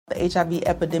The HIV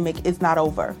epidemic is not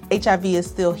over. HIV is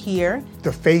still here.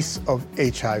 The face of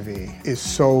HIV is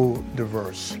so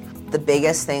diverse. The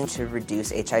biggest thing to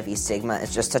reduce HIV stigma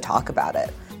is just to talk about it.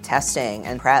 Testing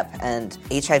and PrEP and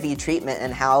HIV treatment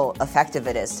and how effective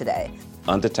it is today.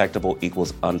 Undetectable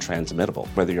equals untransmittable.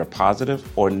 Whether you're positive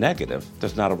or negative,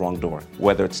 there's not a wrong door.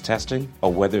 Whether it's testing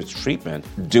or whether it's treatment,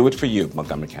 do it for you,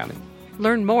 Montgomery County.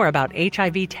 Learn more about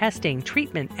HIV testing,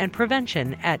 treatment, and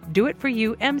prevention at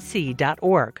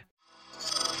doitforyoumc.org.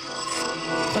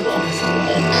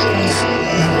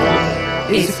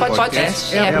 Esse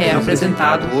podcast é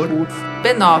apresentado por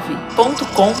b9.com.br.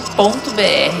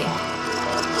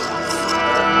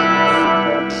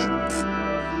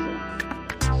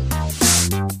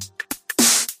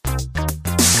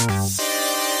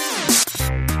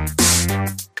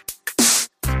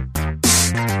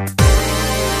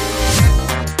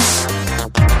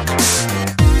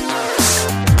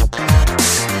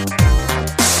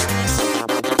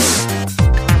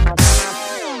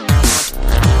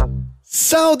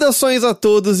 Saudações a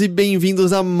todos e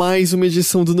bem-vindos a mais uma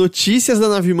edição do Notícias da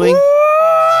Nave Mãe,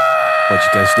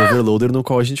 podcast do Overloader, no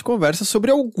qual a gente conversa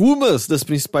sobre algumas das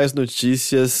principais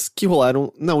notícias que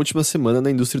rolaram na última semana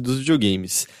na indústria dos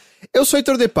videogames. Eu sou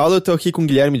Heitor de Paulo, eu tô aqui com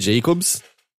Guilherme Jacobs.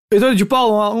 Heitor de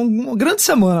Paulo, uma grande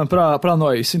semana pra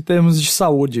nós, em termos de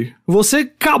saúde. Você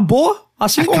acabou,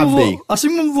 assim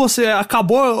como você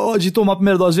acabou de tomar a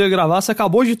primeira dose e veio gravar, você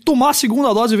acabou de tomar a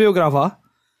segunda dose e veio gravar.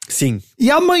 Sim. E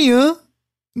amanhã,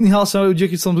 em relação ao dia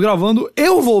que estamos gravando,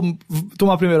 eu vou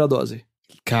tomar a primeira dose.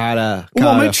 Cara,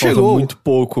 momento chegou. Falta muito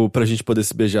pouco pra gente poder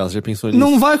se beijar, você já pensou nisso?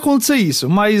 Não vai acontecer isso,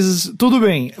 mas tudo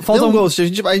bem. Não, Ghost, a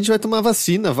gente vai tomar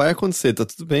vacina, vai acontecer, tá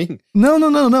tudo bem.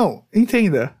 Não,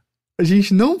 entenda. A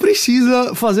gente não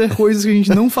precisa fazer coisas que a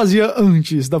gente não fazia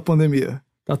antes da pandemia.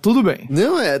 Tá tudo bem.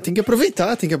 Não, tem que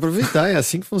aproveitar, é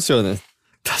assim que funciona.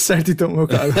 Tá certo então, meu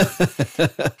caro.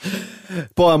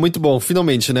 Pô, muito bom,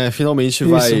 finalmente, né? Finalmente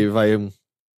vai...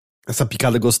 Essa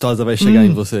picada gostosa vai chegar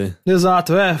em você.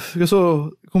 Exato, eu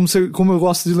sou, como eu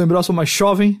gosto de lembrar, eu sou mais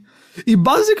jovem. E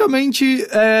basicamente,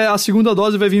 a segunda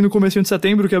dose vai vir no comecinho de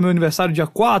setembro, que é meu aniversário, dia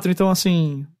 4, então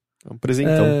assim... É um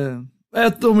presentão.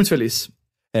 Tô muito feliz.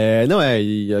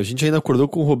 E a gente ainda acordou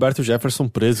com o Roberto Jefferson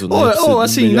preso, né?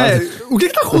 O que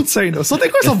tá acontecendo? Só tem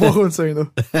coisa boa acontecendo.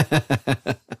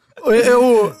 Foi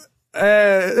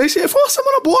uma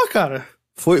semana boa, cara.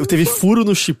 Teve furo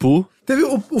no Chipu. Teve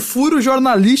o furo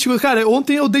jornalístico. Cara,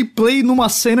 ontem eu dei play numa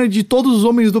cena de Todos os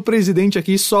Homens do Presidente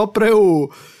aqui só pra eu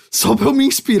me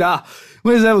inspirar.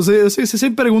 Mas eu sei, você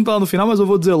sempre pergunta lá no final, mas eu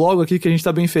vou dizer logo aqui que a gente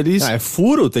tá bem feliz. É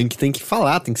furo, tem que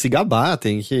falar, tem que se gabar,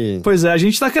 tem que... Pois é, a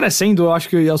gente tá crescendo, eu acho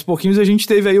que aos pouquinhos a gente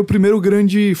teve aí o primeiro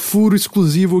grande furo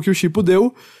exclusivo que o Chipo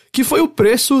deu, que foi o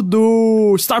preço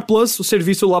do Star Plus, o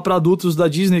serviço lá pra adultos da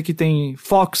Disney, que tem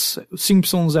Fox,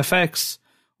 Simpsons, FX,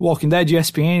 Walking Dead,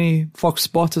 ESPN, Fox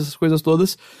Sports, essas coisas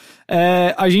todas.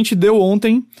 A gente deu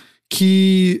ontem,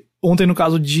 no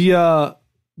caso, dia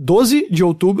 12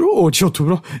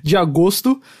 de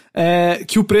agosto,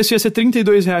 que o preço ia ser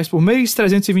R$32 por mês,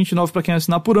 R$329 pra quem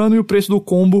assinar por ano, e o preço do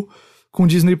combo com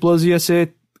Disney Plus ia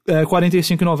ser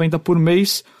R$45,90 por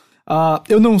mês.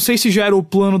 Eu não sei se já era o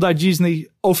plano da Disney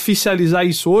oficializar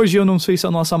isso hoje, eu não sei se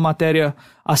a nossa matéria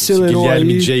acelerou aí.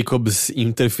 Guilherme Jacobs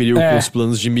interferiu com os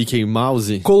planos de Mickey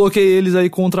Mouse. Coloquei eles aí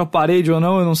contra a parede ou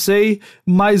não, eu não sei,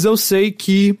 mas eu sei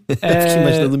que... Fiquei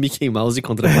imaginando Mickey Mouse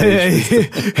contra a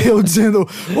parede. Eu dizendo,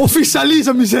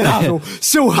 oficializa, miserável,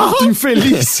 seu rato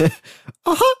infeliz.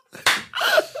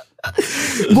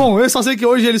 Bom, eu só sei que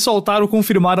hoje eles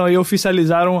confirmaram aí,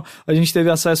 oficializaram, a gente teve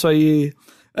acesso aí...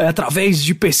 através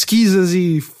de pesquisas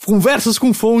e conversas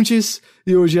com fontes,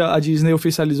 e hoje a Disney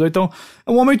oficializou. Então, é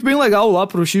um momento bem legal lá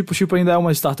pro Chipo. O Chipo ainda é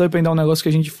uma startup, ainda é um negócio que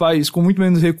a gente faz com muito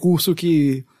menos recurso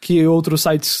que outros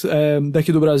sites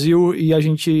daqui do Brasil, e a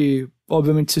gente,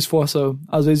 obviamente, se esforça,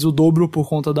 às vezes, o dobro por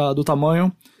conta do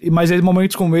tamanho. Mas é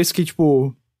momentos como esse que,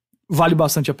 vale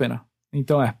bastante a pena.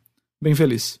 Então, bem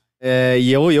feliz.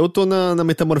 E eu tô na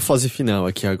metamorfose final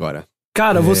aqui agora.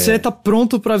 Cara, você tá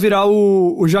pronto pra virar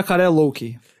o Jacaré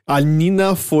Loki. A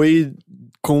Nina foi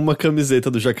com uma camiseta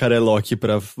do Jacaré Loki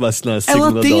pra vacinar a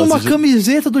segunda dose. Ela tem uma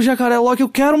camiseta do Jacaré Loki. Eu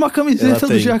quero uma camiseta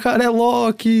do Jacaré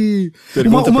Loki.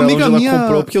 Pergunta uma amiga onde ela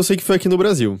comprou, porque eu sei que foi aqui no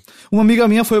Brasil. Uma amiga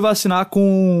minha foi vacinar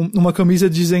com uma camisa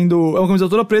dizendo... É uma camisa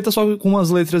toda preta, só com umas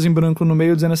letras em branco no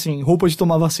meio, dizendo assim, roupa de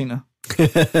tomar vacina.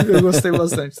 Eu gostei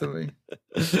bastante também.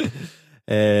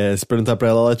 Se perguntar pra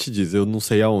ela te diz. Eu não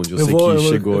sei aonde. Eu sei eu que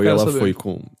chegou e ela saber. foi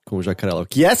com o Jacaré.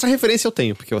 Que essa referência eu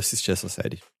tenho, porque eu assisti essa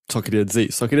série. Só queria dizer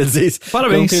isso.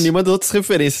 Parabéns. Eu não tenho nenhuma das outras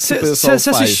referências que o pessoal faz. Você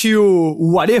assistiu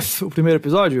o What If, o primeiro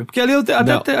episódio? Porque ali eu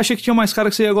até achei que tinha mais cara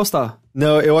que você ia gostar.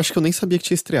 Não, eu acho que eu nem sabia que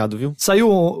tinha estreado, viu?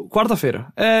 Saiu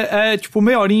quarta-feira. Tipo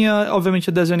meia horinha, obviamente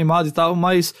é desenho animado e tal,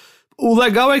 mas o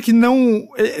legal é que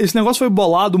esse negócio foi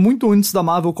bolado muito antes da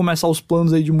Marvel começar os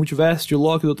planos aí de multiverso, de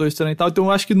Loki, Doutor Estranho e tal, então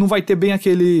eu acho que não vai ter bem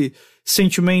aquele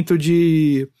sentimento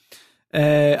de...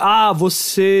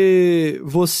 você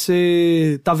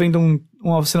tá vendo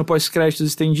uma cena pós-créditos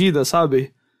estendida,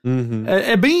 sabe? Uhum.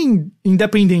 É bem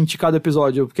independente cada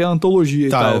episódio, porque é antologia e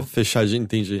tal. Tá, fechadinho,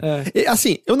 entendi.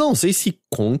 Assim, eu não sei se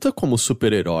conta como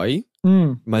super-herói,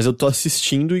 mas eu tô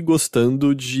assistindo e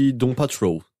gostando de Doom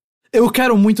Patrol. Eu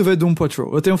quero muito ver Doom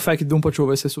Patrol. Eu tenho fé que Doom Patrol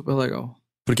vai ser super legal.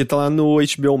 Porque tá lá no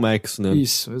HBO Max, né?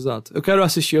 Isso, exato. Eu quero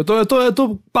assistir. Eu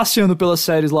tô passeando pelas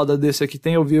séries lá da DC que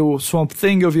tem. Eu vi o Swamp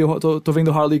Thing, tô vendo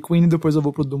Harley Quinn e depois eu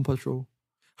vou pro Doom Patrol.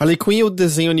 Harley Quinn é o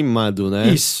desenho animado, né?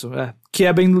 Isso, que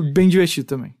é bem divertido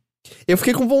também. Eu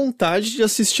fiquei com vontade de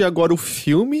assistir agora o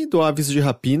filme do Aves de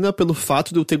Rapina pelo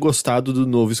fato de eu ter gostado do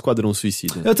novo Esquadrão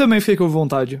Suicida. Eu também fiquei com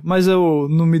vontade, mas eu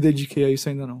não me dediquei a isso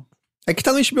ainda não. É que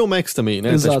tá no HBO Max também,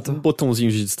 né? Exato. Tá tipo um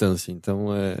botãozinho de distância, então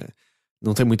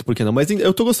não tem muito porquê não. Mas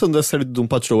eu tô gostando da série do Doom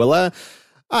Patrol. Ela...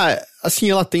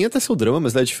 assim, ela tem até seu drama,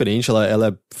 mas ela é diferente.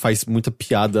 Ela faz muita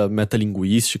piada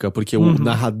metalinguística, porque o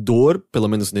narrador, pelo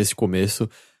menos nesse começo,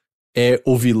 é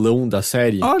o vilão da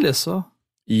série. Olha só.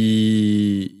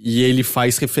 E ele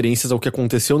faz referências ao que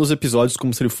aconteceu nos episódios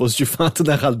como se ele fosse de fato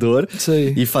narrador.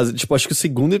 Sei. E tipo, acho que o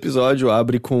segundo episódio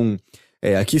abre com...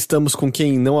 aqui estamos com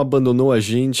quem não abandonou a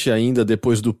gente ainda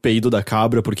depois do peido da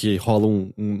cabra, porque rola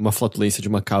uma flatulência de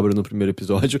uma cabra no primeiro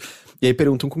episódio. E aí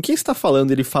perguntam, com quem você tá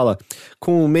falando? Ele fala,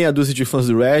 com meia dúzia de fãs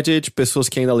do Reddit, pessoas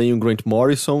que ainda leem o Grant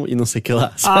Morrison e não sei o que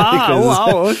lá. Sabe?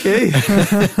 Uau, ok.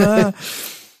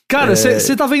 Cara,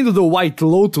 você tá vendo do White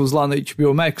Lotus lá na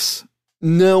HBO Max?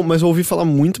 Não, mas eu ouvi falar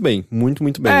muito bem. Muito,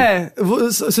 muito bem.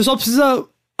 Você só precisa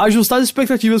ajustar as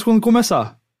expectativas quando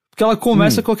começar. Porque ela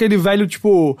começa com aquele velho,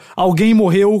 tipo, alguém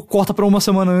morreu, corta pra uma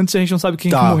semana antes e a gente não sabe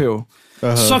quem que morreu.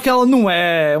 Uhum. Só que ela não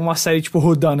é uma série tipo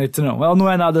whodunit, não. Ela não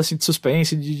é nada assim de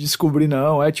suspense, de descobrir,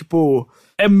 não. É tipo...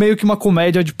 É meio que uma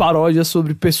comédia de paródia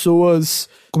sobre pessoas...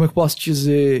 Como é que eu posso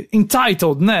dizer?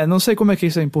 Entitled, né? Não sei como é que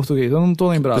isso é em português, eu não tô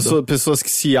lembrado. Pessoas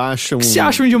que se acham... Que se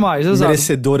acham demais, exato.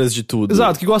 Merecedoras de tudo.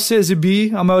 Exato, que gostam de se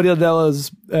exibir, a maioria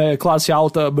delas classe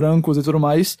alta, brancos e tudo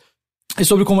mais. E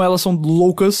sobre como elas são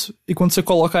loucas, e quando você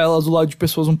coloca elas do lado de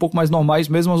pessoas um pouco mais normais,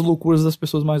 mesmo as loucuras das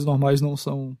pessoas mais normais não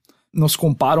se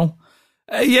comparam.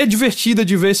 E é divertida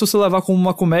de ver se você levar como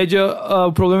uma comédia.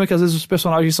 O problema é que às vezes os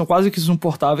personagens são quase que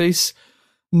insuportáveis,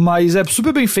 mas é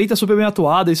super bem feita, super bem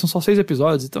atuada, e são só 6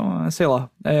 episódios, então, sei lá.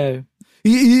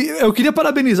 E eu queria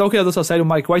parabenizar o criador dessa série, o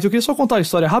Mike White. Eu queria só contar a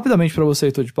história rapidamente pra você,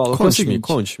 Heitor de Paula. Conte-me.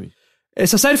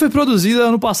 Essa série foi produzida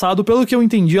ano passado, pelo que eu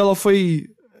entendi, ela foi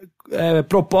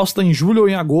proposta em julho ou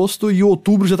em agosto, e em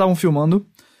outubro já estavam filmando,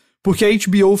 porque a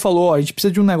HBO falou, a gente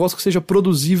precisa de um negócio que seja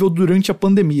produzível durante a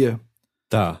pandemia.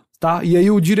 Tá? E aí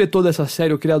o diretor dessa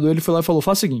série, o criador, ele foi lá e falou,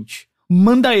 faz o seguinte,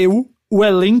 manda eu, o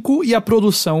elenco e a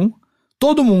produção,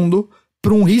 todo mundo,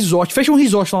 pra um resort, fecha um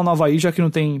resort lá no Havaí, já que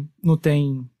não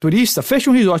tem turista,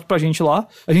 fecha um resort pra gente lá,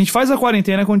 a gente faz a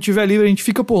quarentena, quando tiver livre a gente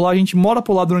fica por lá, a gente mora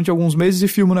por lá durante alguns meses e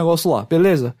filma o negócio lá,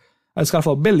 beleza? Aí os caras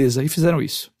falaram, beleza, e fizeram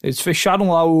isso. Eles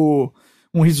fecharam lá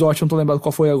um resort, não tô lembrado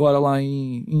qual foi agora, lá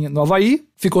no Havaí.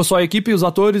 Ficou só a equipe, os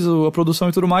atores, a produção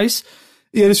e tudo mais.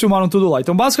 E eles filmaram tudo lá.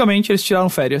 Então, basicamente, eles tiraram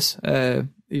férias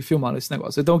e filmaram esse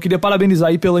negócio. Então, eu queria parabenizar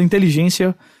aí pela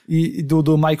inteligência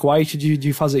do Mike White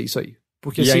de fazer isso aí.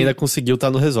 Porque, e ainda conseguiu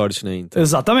estar no resort, né? Então.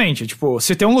 Exatamente. Tipo,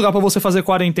 se tem um lugar pra você fazer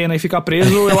quarentena e ficar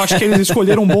preso, eu acho que eles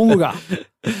escolheram um bom lugar.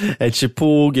 É tipo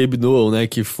o Gabe Newell, né?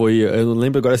 Que foi... Eu não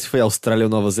lembro agora se foi Austrália ou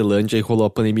Nova Zelândia e rolou a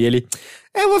pandemia. Ele...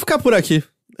 eu vou ficar por aqui.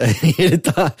 Ele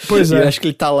tá... Pois eu acho que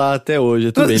ele tá lá até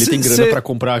hoje. Tudo bem, ele tem grana pra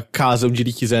comprar casa onde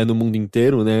ele quiser no mundo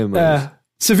inteiro, né? Mas...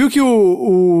 Você viu que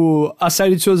a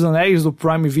série de Senhor dos Anéis, do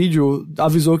Prime Video,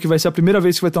 avisou que vai ser a primeira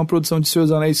vez que vai ter uma produção de Senhor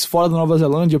dos Anéis fora da Nova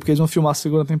Zelândia, porque eles vão filmar a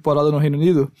segunda temporada no Reino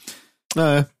Unido?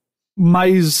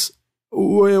 Mas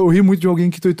eu ri muito de alguém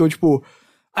que tweetou, tipo,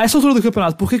 a essa altura do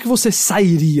campeonato, por que você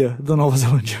sairia da Nova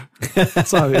Zelândia?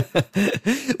 Sabe?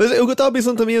 Mas eu tava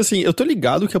pensando também assim, eu tô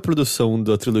ligado que a produção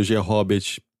da trilogia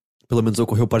Hobbit, pelo menos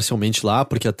ocorreu parcialmente lá,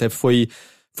 porque até foi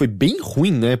bem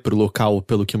ruim, né, pro local,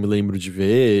 pelo que eu me lembro de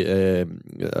ver,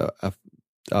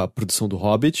 a produção do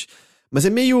Hobbit. Mas é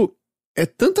meio... É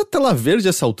tanta tela verde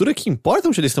essa altura que importa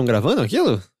onde eles estão gravando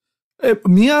aquilo?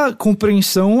 Minha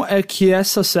compreensão é que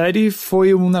essa série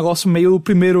foi um negócio meio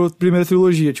primeira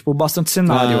trilogia, tipo, bastante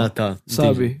cenário. Ah, tá.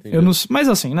 Sabe? Entendi. Eu não, mas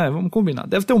assim, né? Vamos combinar.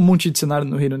 Deve ter um monte de cenário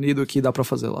no Reino Unido que dá pra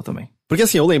fazer lá também. Porque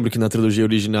assim, eu lembro que na trilogia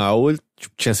original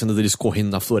tipo, tinha cenas deles correndo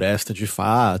na floresta de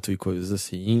fato e coisas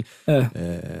assim.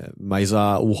 Mas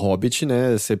o Hobbit,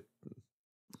 né,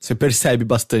 você percebe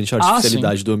bastante a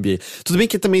artificialidade do ambiente. Tudo bem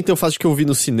que também tem o fato de que eu vi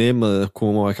no cinema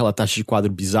com aquela taxa de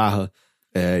quadro bizarra.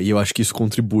 E eu acho que isso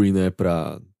contribui, né,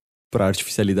 pra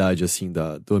artificialidade, assim,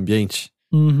 do ambiente.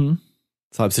 Uhum.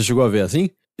 Sabe, você chegou a ver assim?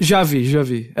 Já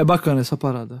vi. É bacana essa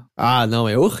parada. Ah, não,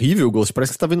 é horrível, Ghost.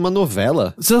 Parece que você tá vendo uma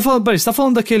novela. Você tá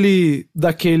falando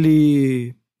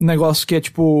daquele negócio que é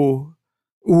tipo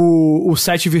o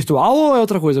set virtual ou é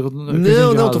outra coisa?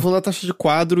 Não, tô falando da taxa de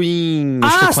quadro em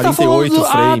acho que é 48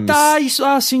 tá frames. Ah, tá, isso,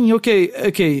 sim, ok.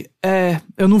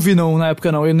 Eu não vi não, na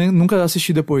época não, eu nunca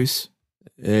assisti depois.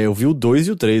 Eu vi o 2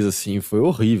 e o 3, assim, foi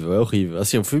horrível, é horrível.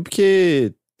 Assim, eu fui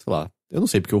porque, sei lá, eu não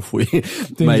sei porque eu fui,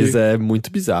 mas é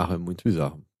muito bizarro.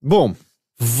 Bom,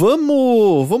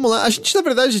 vamos lá. A gente, na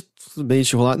verdade, tudo bem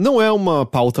te enrolar, não é uma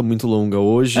pauta muito longa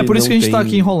hoje. É por isso que a gente tá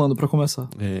aqui enrolando pra começar.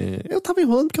 Eu tava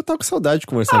enrolando porque eu tava com saudade de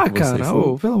conversar com você.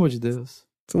 Cara, pelo amor de Deus.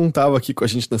 Você não tava aqui com a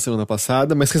gente na semana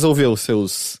passada, mas resolveu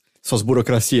suas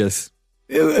burocracias.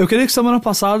 Eu queria que semana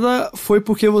passada foi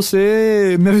porque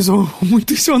você me avisou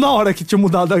muito em cima da hora que tinha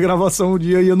mudado a gravação o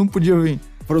dia e eu não podia vir.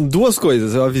 Foram duas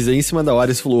coisas. Eu avisei em cima da hora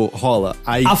e você falou, rola.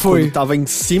 Aí foi. quando tava em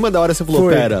cima da hora você falou,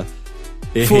 pera,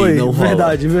 errei, não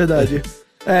rola. Verdade.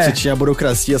 Você tinha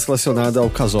burocracias relacionadas ao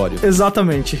casório.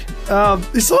 Exatamente.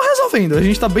 Estou resolvendo. A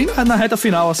gente tá bem na reta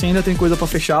final, assim, ainda tem coisa pra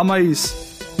fechar, mas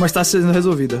tá sendo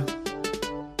resolvida.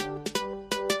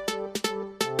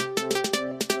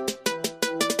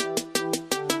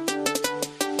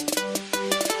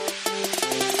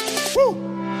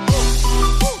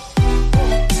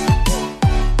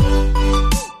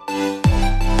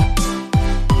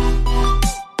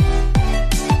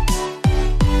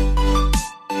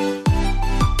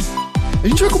 A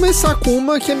gente vai começar com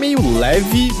uma que é meio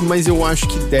leve, mas eu acho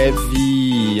que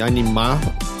deve animar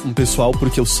um pessoal,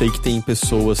 porque eu sei que tem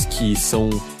pessoas que são...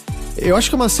 Eu acho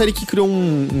que é uma série que criou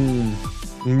um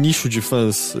nicho de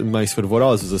fãs mais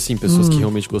fervorosos, assim, pessoas que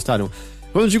realmente gostaram.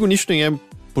 Quando eu digo nicho, nem é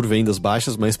por vendas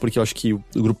baixas, mas porque eu acho que o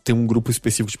grupo tem um grupo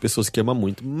específico de pessoas que ama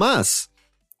muito. Mas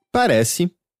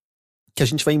parece que a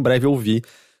gente vai em breve ouvir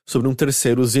sobre um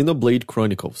terceiro Xenoblade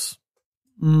Chronicles.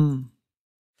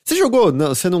 Você jogou?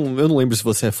 Não, eu não lembro se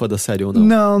você é fã da série ou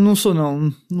não. Não sou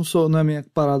não. Não é minha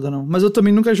parada não. Mas eu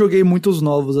também nunca joguei muitos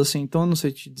novos assim, então eu não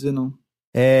sei te dizer não.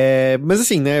 Mas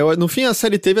assim, né, no fim a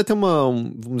série teve até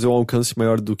vamos dizer, um alcance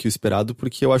maior do que o esperado,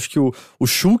 porque eu acho que o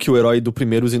Shulk, o herói do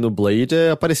primeiro Xenoblade,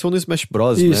 apareceu no Smash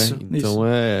Bros, isso, né? Então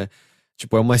é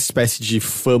uma espécie de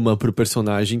fama pro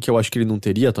personagem que eu acho que ele não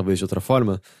teria, talvez, de outra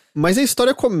forma. Mas a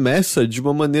história começa de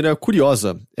uma maneira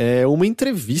curiosa. É uma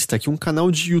entrevista que um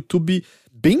canal de YouTube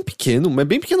bem pequeno, mas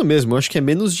bem pequeno mesmo, eu acho que é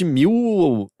menos de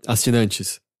 1.000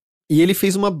 assinantes. E ele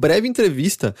fez uma breve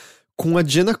entrevista com a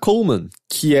Jenna Coleman,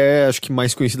 que é, acho que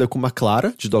mais conhecida como a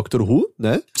Clara, de Doctor Who,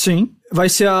 né? Sim, vai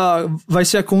ser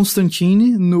a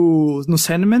Constantine no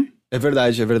Sandman. É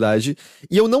verdade.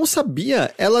 E eu não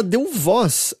sabia, ela deu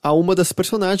voz a uma das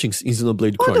personagens em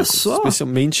Xenoblade Chronicles. Olha só!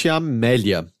 Especialmente a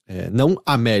Amélia. Não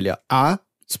Amélia,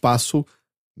 espaço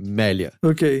Mélia.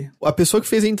 Ok. A pessoa que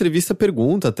fez a entrevista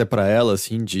pergunta até pra ela,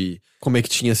 assim, de como é que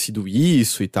tinha sido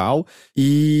isso e tal.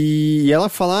 E ela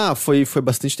fala, foi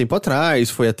bastante tempo atrás,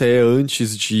 foi até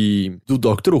antes do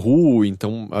Doctor Who,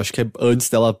 então acho que é antes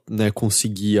dela, né,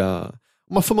 conseguir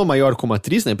uma fama maior como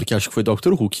atriz, né, porque acho que foi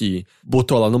Doctor Who que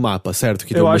botou ela no mapa, certo?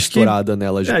 Que deu uma estourada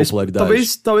nela de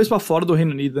popularidade. Talvez pra fora do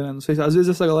Reino Unido, né, não sei, às vezes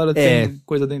essa galera tem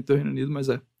coisa dentro do Reino Unido, mas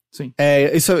sim.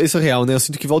 Isso é real, né? Eu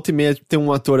sinto que volta e meia tem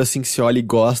um ator assim que se olha e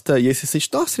gosta, e aí você sente,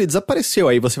 nossa, ele desapareceu.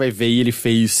 Aí você vai ver e ele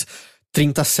fez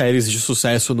 30 séries de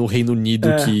sucesso no Reino Unido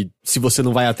que, se você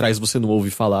não vai atrás, você não ouve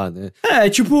falar, né? É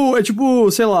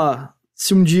tipo, sei lá,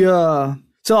 se um dia...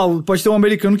 Sei lá, pode ter um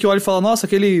americano que olha e fala, nossa,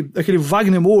 aquele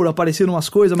Wagner Moura apareceu em umas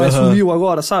coisas, mas sumiu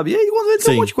agora, sabe? E aí quando vê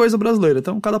tem um monte de coisa brasileira.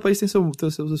 Então cada país tem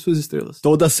suas estrelas.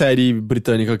 Toda série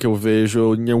britânica que eu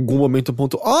vejo, em algum momento eu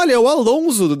ponto, olha, é o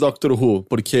Alonso do Doctor Who.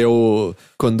 Porque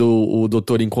quando o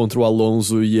doutor encontra o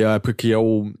Alonso, e porque é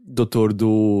o doutor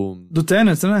do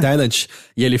Tennant, né? Tennant.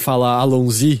 E ele fala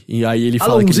Alonzi, e aí ele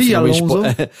fala Alonzi, que ele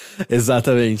finalmente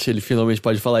Exatamente, ele finalmente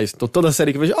pode falar isso. Então toda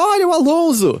série que eu vejo, olha, o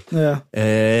Alonso!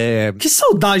 Que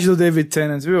saudade do David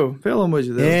Tennant, viu? Pelo amor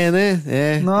de Deus.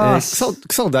 Né? Nossa.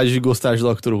 Que saudade de gostar de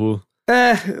Doctor Who.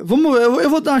 Eu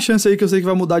vou dar uma chance aí que eu sei que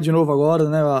vai mudar de novo agora,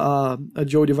 né? A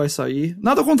Jodie vai sair.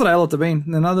 Nada contra ela também,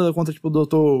 não é nada contra, tipo, o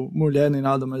Doutor Mulher nem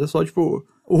nada, mas é só, tipo...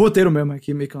 O roteiro mesmo é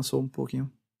que me cansou um pouquinho.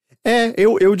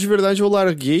 Eu de verdade eu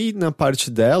larguei na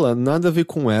parte dela, nada a ver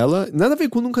com ela, nada a ver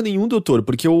com nunca nenhum doutor,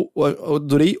 porque eu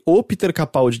adorei o Peter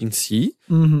Capaldi em si,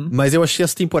 mas eu achei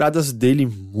as temporadas dele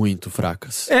muito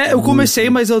fracas. Eu comecei,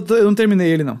 mas eu não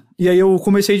terminei ele, não. E aí eu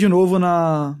comecei de novo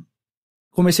na...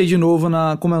 Como é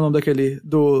o nome daquele?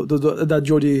 Da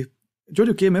Jodie...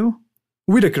 Jodie o quê mesmo?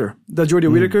 Whittaker. Da Jodie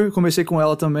Whittaker, comecei com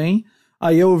ela também.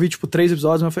 Aí eu vi, 3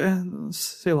 episódios, mas eu falei,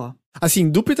 sei lá. Assim,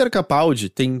 do Peter Capaldi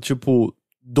tem,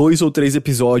 2 ou 3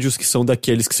 episódios que são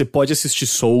daqueles que você pode assistir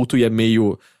solto e é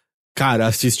meio... Cara,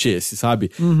 assiste esse,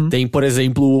 sabe? Tem, por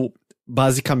exemplo,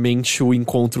 basicamente o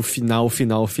encontro final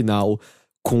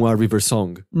com a River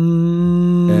Song.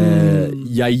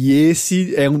 E aí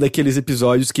esse é um daqueles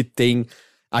episódios que tem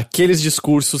aqueles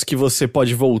discursos que você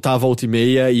pode voltar a volta e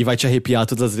meia e vai te arrepiar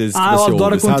todas as vezes que você ouve, eu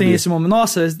adoro quando sabe? tem esse momento.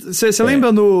 Nossa, você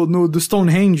lembra do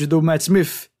Stonehenge, do Matt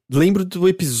Smith? Lembro do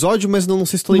episódio, mas não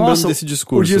sei se tô lembrando desse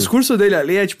discurso. O discurso dele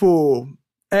ali é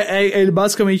ele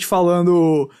basicamente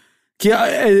falando que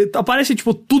aparece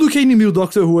tudo que é inimigo do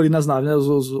Doctor Who ali nas naves, né?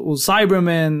 Os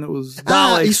Cybermen, os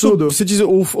Daleks, tudo. Você diz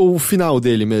o final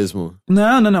dele mesmo?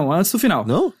 Não, antes do final.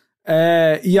 Não?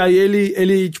 E aí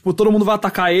ele todo mundo vai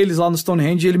atacar eles lá no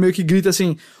Stonehenge e ele meio que grita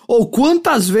assim,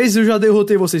 quantas vezes eu já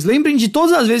derrotei vocês? Lembrem de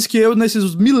todas as vezes que eu,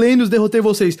 nesses milênios, derrotei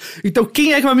vocês. Então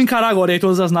quem é que vai me encarar agora? E aí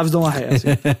todas as naves dão uma ré, assim.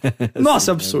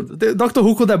 Nossa, é absurdo. Doctor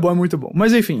Who quando é bom é muito bom.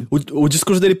 Mas enfim. O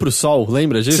discurso dele pro Sol,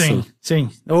 lembra disso? Sim.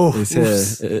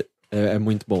 Esse é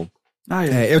muito bom.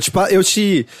 Eu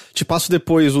te passo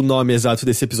depois o nome exato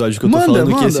desse episódio que eu tô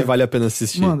falando, que esse vale a pena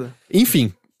assistir.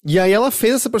 Enfim. E aí ela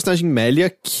fez essa personagem Melia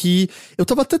que eu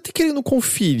tava até querendo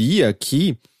conferir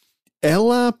aqui.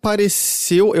 Ela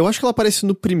apareceu... Eu acho que ela apareceu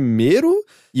no primeiro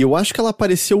e eu acho que ela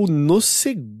apareceu no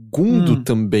segundo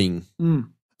também.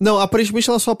 Não, aparentemente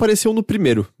ela só apareceu no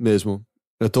primeiro mesmo.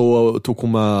 Eu tô com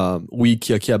uma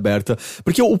wiki aqui aberta.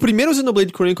 Porque o primeiro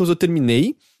Xenoblade Chronicles eu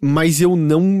terminei, mas eu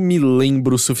não me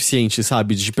lembro o suficiente,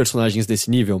 sabe? De personagens desse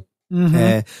nível.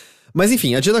 Mas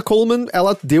enfim, a Jenna Coleman,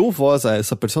 ela deu voz a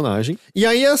essa personagem. E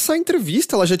aí essa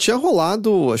entrevista, ela já tinha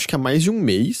rolado, acho que há mais de um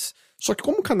mês. Só que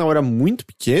como o canal era muito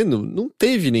pequeno, não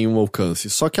teve nenhum alcance.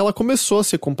 Só que ela começou a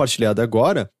ser compartilhada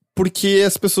agora, porque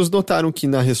as pessoas notaram que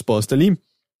na resposta ali,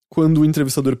 quando o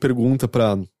entrevistador pergunta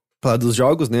pra falar dos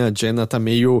jogos, né, a Jenna tá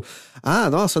meio...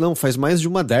 nossa, não, faz mais de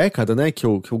uma década, né, que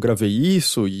eu gravei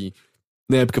isso. E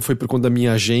na época foi por conta da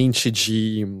minha agente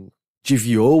de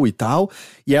VO e tal,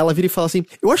 e aí ela vira e fala assim,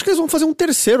 eu acho que eles vão fazer um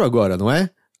terceiro agora, não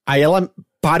é? Aí ela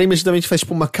para imediatamente e faz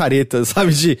uma careta,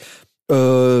 sabe, de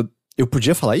eu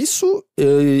podia falar isso?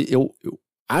 Eu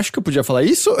acho que eu podia falar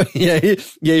isso?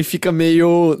 E aí fica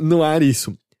meio no ar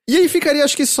isso. E aí ficaria,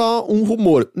 acho que só um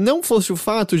rumor. Não fosse o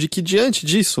fato de que, diante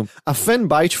disso, a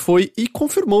Fanbyte foi e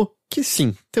confirmou que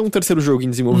sim, tem um terceiro jogo em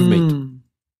desenvolvimento.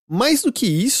 Mais do que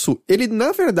isso, ele,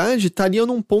 na verdade, estaria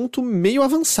num ponto meio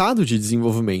avançado de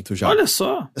desenvolvimento já. Olha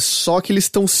só! Só que eles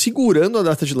estão segurando a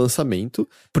data de lançamento,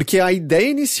 porque a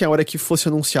ideia inicial era que fosse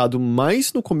anunciado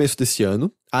mais no começo desse ano,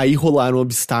 aí rolaram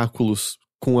obstáculos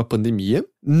com a pandemia.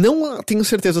 Não tenho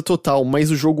certeza total,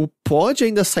 mas o jogo pode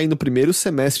ainda sair no primeiro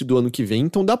semestre do ano que vem,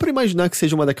 então dá pra imaginar que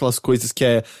seja uma daquelas coisas que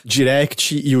é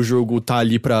direct e o jogo tá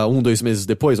ali pra 1-2 meses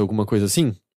depois, alguma coisa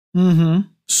assim.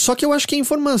 Só que eu acho que a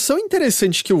informação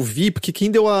interessante que eu vi, porque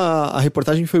quem deu a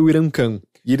reportagem foi o Iran Khan,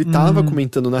 e ele tava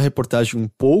comentando na reportagem um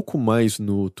pouco mais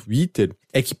no Twitter,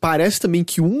 é que parece também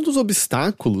que um dos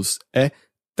obstáculos é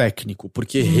técnico,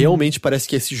 porque realmente parece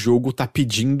que esse jogo tá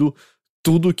pedindo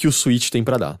tudo que o Switch tem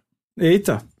pra dar.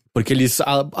 Eita! Porque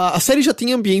a série já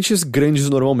tem ambientes grandes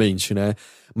normalmente, né?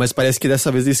 Mas parece que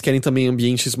dessa vez eles querem também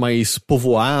ambientes mais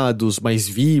povoados, mais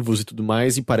vivos e tudo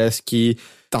mais, e parece que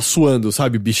tá suando,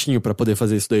 sabe, bichinho pra poder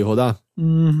fazer isso daí rodar.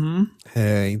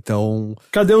 Então...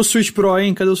 Cadê o Switch Pro,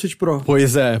 hein? Cadê o Switch Pro?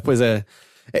 Pois é.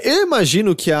 Eu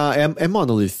imagino que é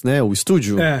Monolith, né, o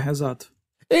estúdio? Exato.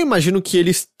 Eu imagino que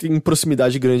eles têm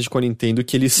proximidade grande com a Nintendo,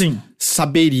 que eles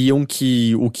saberiam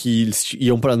que o que eles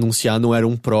iam pra anunciar não era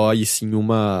um Pro, e sim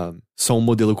só um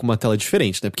modelo com uma tela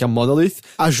diferente, né? Porque a Monolith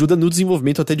ajuda no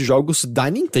desenvolvimento até de jogos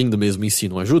da Nintendo mesmo em si,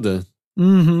 não ajuda?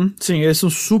 Sim, eles são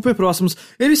super próximos.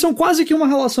 Eles são quase que uma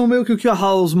relação meio que o que a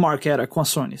Housemarque era com a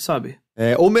Sony, sabe?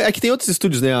 É que tem outros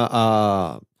estúdios, né?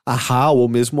 A HAL ou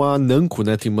mesmo a Namco,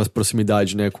 né? Tem uma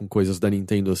proximidade, né? Com coisas da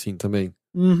Nintendo assim também.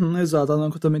 Exato, a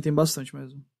Namco também tem bastante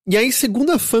mesmo. E aí,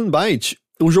 segundo a Fanbyte,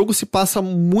 o jogo se passa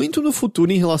muito no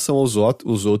futuro em relação aos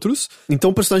outros.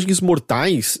 Então, personagens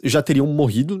mortais já teriam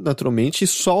morrido, naturalmente, e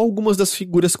só algumas das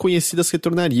figuras conhecidas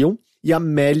retornariam, e a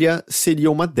Melia seria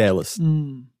uma delas.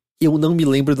 Eu não me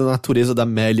lembro da natureza da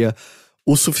Melia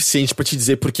o suficiente pra te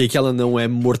dizer por que ela não é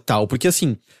mortal. Porque,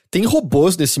 assim, tem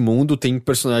robôs nesse mundo, tem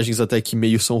personagens até que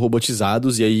meio são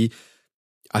robotizados, e aí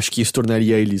acho que isso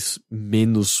tornaria eles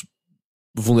menos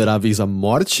vulneráveis à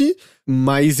morte,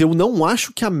 mas eu não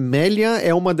acho que a Amélia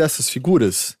é uma dessas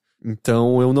figuras.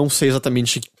 Então eu não sei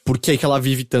exatamente por que ela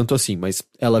vive tanto assim, mas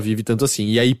ela vive tanto assim.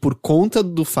 E aí, por conta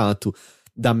do fato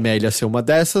da Amélia ser uma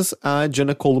dessas, a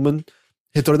Jenna Coleman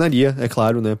retornaria, é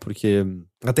claro, né? Porque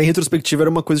até em retrospectiva era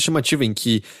uma coisa chamativa, em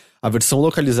que a versão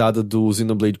localizada do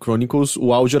Xenoblade Chronicles,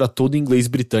 o áudio era todo em inglês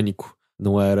britânico,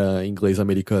 não era inglês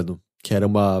americano. Que era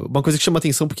uma coisa que chama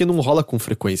atenção porque não rola com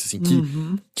frequência, assim.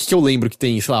 Que eu lembro que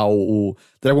tem, sei lá, o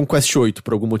Dragon Quest VIII,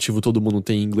 por algum motivo, todo mundo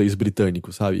tem inglês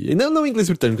britânico, sabe? E não inglês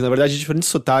britânico, na verdade, diferentes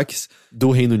sotaques do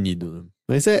Reino Unido, né?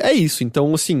 Mas é isso.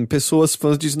 Então, assim, pessoas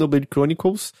fãs de Xenoblade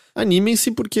Chronicles,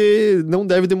 animem-se porque não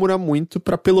deve demorar muito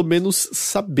pra pelo menos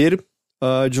saber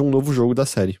de um novo jogo da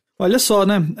série. Olha só,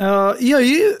 né? E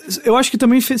aí, eu acho que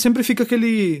também sempre fica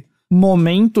aquele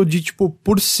momento de, tipo,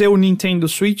 por ser o Nintendo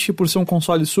Switch, por ser um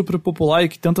console super popular e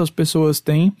que tantas pessoas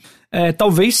têm,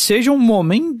 talvez seja um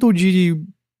momento de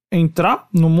entrar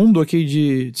no mundo aqui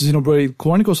de Xenoblade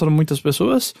Chronicles para muitas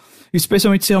pessoas,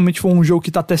 especialmente se realmente for um jogo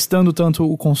que tá testando tanto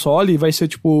o console e vai ser,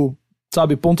 tipo,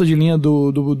 sabe, ponta de linha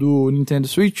do Nintendo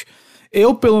Switch.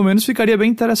 Eu, pelo menos, ficaria bem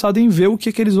interessado em ver o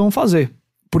que eles vão fazer,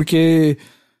 porque,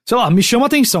 sei lá, me chama a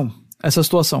atenção essa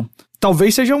situação.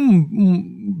 Talvez seja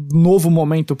um novo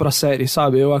momento pra série,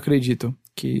 sabe? Eu acredito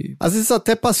que... Às vezes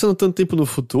até passando tanto tempo no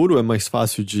futuro é mais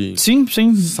fácil de sim.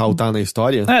 saltar na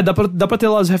história. Dá pra ter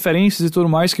lá as referências e tudo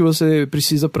mais que você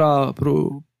precisa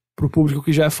pro público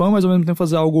que já é fã, mas ao mesmo tempo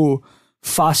fazer algo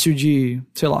fácil de,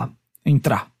 sei lá,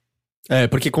 entrar.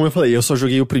 Porque como eu falei, eu só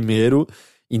joguei o primeiro,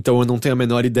 então eu não tenho a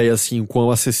menor ideia, assim, quão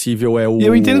acessível é o... E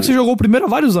eu entendo que você jogou o primeiro há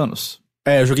vários anos.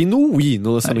 Eu joguei no Wii,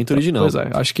 no lançamento original. Pois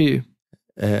acho que...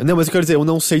 não, mas eu quero dizer, eu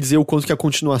não sei dizer o quanto que a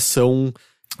continuação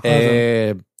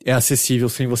é acessível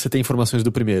sem você ter informações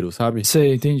do primeiro, sabe?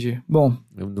 Sei, entendi. Bom.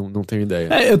 Eu não tenho ideia.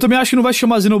 Eu também acho que não vai se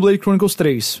chamar Xenoblade Chronicles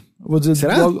 3. Eu vou dizer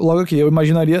será? Logo aqui. Eu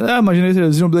imaginaria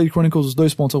Xenoblade Chronicles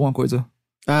 2 pontos alguma coisa.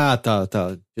 Ah,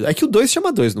 tá. É que o 2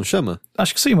 chama 2, não chama?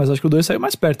 Acho que sim, mas acho que o 2 saiu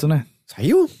mais perto, né?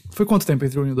 Saiu? Foi quanto tempo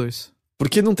entre o 1 e o 2?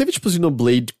 Porque não teve, tipo,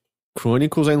 Xenoblade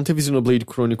Chronicles, aí não teve Xenoblade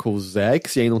Chronicles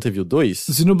X, e aí não teve o 2?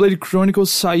 Xenoblade Chronicles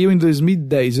saiu em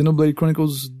 2010, Xenoblade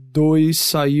Chronicles 2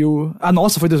 saiu... Ah,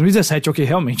 nossa, foi 2017, ok,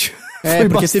 realmente. Foi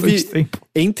porque teve... tempo.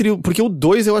 Porque o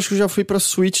 2 eu acho que já foi pra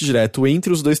Switch direto,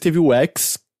 entre os dois teve o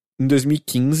X em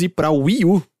 2015 pra Wii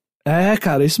U.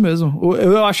 Cara, isso mesmo.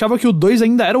 Eu achava que o 2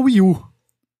 ainda era o Wii U.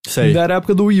 Sei. Ainda era a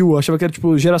época do Wii U, eu achava que era,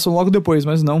 tipo, geração logo depois,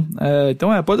 mas não. Então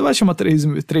vai chamar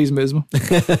 3 mesmo.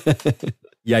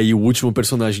 E aí o último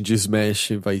personagem de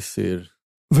Smash vai ser...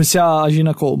 Vai ser a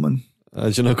Jenna Coleman. A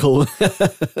Jenna Coleman.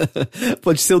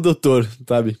 Pode ser o doutor,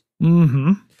 sabe?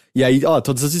 Uhum. E aí,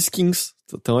 todas as skins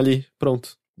estão ali, pronto.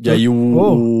 E aí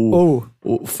o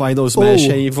Final Smash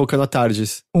é invocando a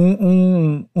Tardes.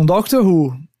 Um Doctor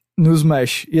Who no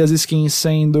Smash e as skins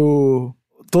sendo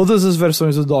todas as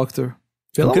versões do Doctor.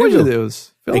 Pelo amor de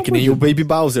Deus. Que nem o Baby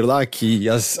Bowser lá, que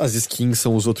as skins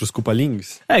são os outros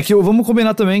Koopalings. Que vamos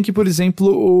combinar também que, por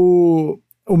exemplo,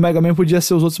 o Mega Man podia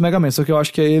ser os outros Mega Man, só que eu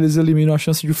acho que aí eles eliminam a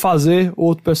chance de fazer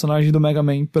outro personagem do Mega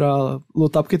Man pra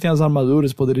lutar, porque tem as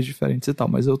armaduras, poderes diferentes e tal,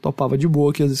 mas eu topava de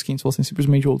boa que as skins fossem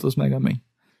simplesmente outros Mega Man.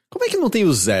 Como é que não tem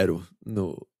o Zero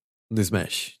no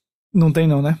Smash? Não tem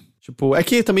não, né? Tipo, é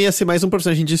que também ia ser mais um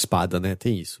personagem de espada, né?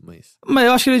 Tem isso, mas... Mas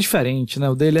eu acho que ele é diferente, né?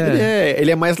 O dele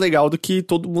Ele é mais legal do que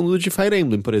todo mundo de Fire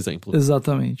Emblem, por exemplo.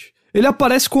 Exatamente. Ele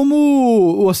aparece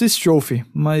como o Assist Trophy,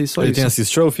 mas só ele isso. Tem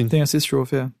Assist Trophy? Tem Assist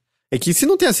Trophy, É que se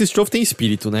não tem Assist Trophy, tem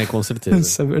espírito, né? Com certeza.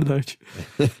 Isso é verdade.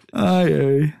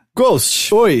 Ai.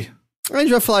 Ghost! Oi! A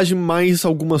gente vai falar de mais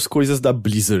algumas coisas da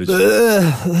Blizzard.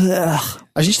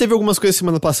 A gente teve algumas coisas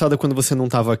semana passada quando você não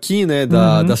tava aqui, né?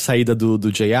 Da saída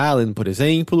do Jay Allen, por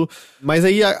exemplo. Mas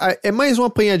aí é mais um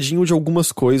apanhadinho de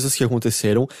algumas coisas que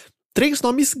aconteceram. 3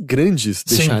 nomes grandes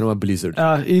deixaram a Blizzard.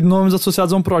 E nomes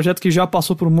associados a um projeto que já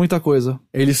passou por muita coisa.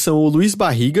 Eles são o Luiz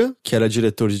Barriga, que era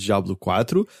diretor de Diablo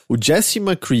 4, o Jesse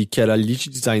McCree, que era lead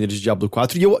designer de Diablo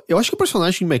 4, e eu acho que o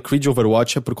personagem McCree de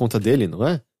Overwatch é por conta dele, não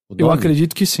é? Eu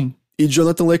acredito que sim. E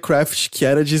Jonathan Lecraft, que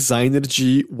era designer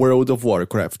de World of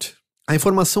Warcraft. A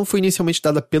informação foi inicialmente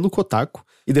dada pelo Kotaku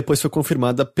e depois foi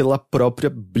confirmada pela própria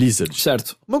Blizzard.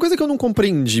 Certo. Uma coisa que eu não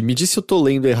compreendi, me disse se eu tô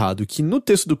lendo errado, que no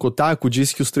texto do Kotaku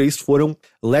diz que os 3 foram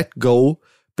let go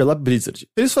pela Blizzard.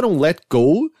 Eles foram let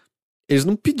go, eles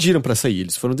não pediram pra sair,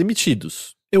 eles foram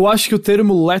demitidos. Eu acho que o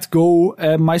termo let go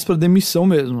é mais pra demissão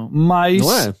mesmo, mas...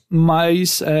 Não é?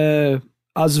 Mas,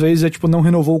 às vezes tipo, não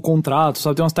renovou o contrato,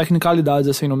 sabe? Tem umas tecnicalidades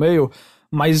assim no meio,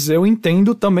 Mas eu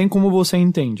entendo também como você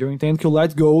entende. Eu entendo que o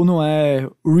let go não é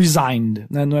resigned,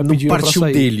 né? Não é pedir pra sair. Não partiu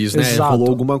deles, né? Exato. Rolou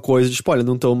alguma coisa de, tipo, olha,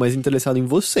 não estão mais interessados em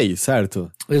vocês,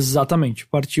 certo? Exatamente.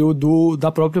 Partiu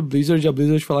da própria Blizzard, e a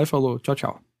Blizzard foi lá e falou, tchau,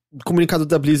 tchau. O comunicado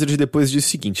da Blizzard depois diz o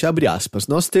seguinte, abre aspas,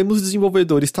 nós temos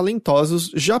desenvolvedores talentosos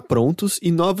já prontos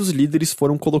e novos líderes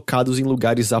foram colocados em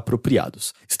lugares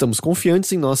apropriados. Estamos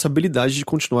confiantes em nossa habilidade de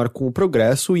continuar com o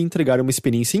progresso e entregar uma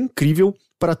experiência incrível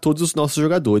para todos os nossos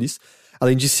jogadores,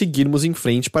 além de seguirmos em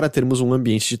frente para termos um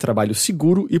ambiente de trabalho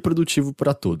seguro e produtivo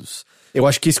para todos. Eu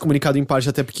acho que esse comunicado em parte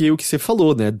até porque é o que você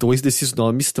falou, né? 2 desses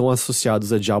nomes estão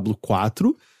associados a Diablo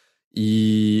 4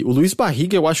 e o Luiz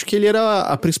Barriga, eu acho que ele era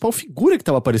a principal figura que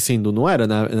estava aparecendo, não era?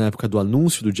 Na época do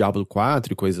anúncio do Diablo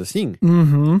 4 e coisa assim?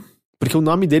 Uhum. Porque o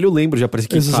nome dele eu lembro de aparecer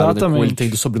aqui, claro, né? Com ele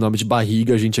tendo o sobrenome de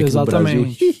Barriga, a gente aqui no Brasil.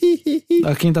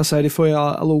 A quinta série foi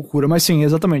a loucura. Mas sim,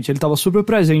 exatamente. Ele tava super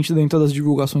presente dentro das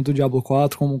divulgações do Diablo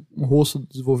 4, como o rosto do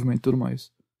desenvolvimento e tudo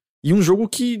mais. E um jogo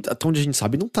que, até onde a gente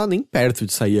sabe, não tá nem perto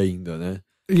de sair ainda, né?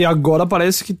 E agora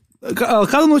parece que...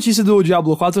 Cada notícia do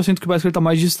Diablo 4 eu sinto que parece que ele tá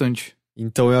mais distante.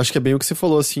 Então eu acho que é bem o que você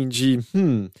falou, assim, de...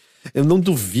 eu não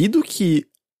duvido que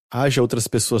haja outras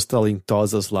pessoas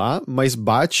talentosas lá, mas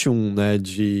bate né,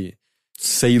 de...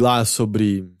 sei lá,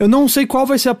 sobre... Eu não sei qual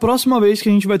vai ser a próxima vez que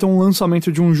a gente vai ter um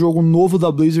lançamento de um jogo novo da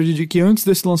Blizzard, de que antes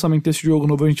desse lançamento desse jogo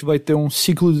novo a gente vai ter um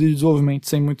ciclo de desenvolvimento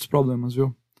sem muitos problemas,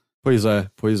 viu? Pois é.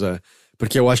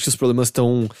 Porque eu acho que os problemas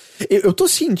estão... Eu tô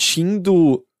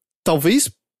sentindo,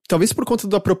 talvez por conta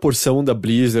da proporção da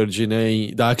Blizzard,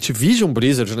 né, da Activision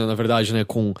Blizzard, né, na verdade, né,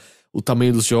 com o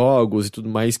tamanho dos jogos e tudo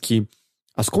mais, que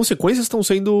as consequências estão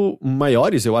sendo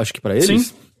maiores, eu acho que pra eles.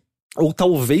 Sim. Ou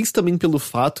talvez também pelo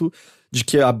fato de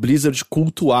que a Blizzard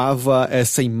cultuava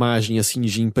essa imagem, assim,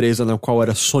 de empresa na qual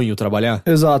era sonho trabalhar.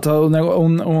 Exato,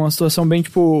 uma situação bem,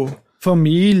 tipo,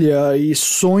 família e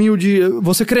sonho de...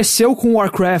 Você cresceu com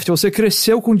Warcraft, você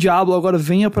cresceu com Diablo, agora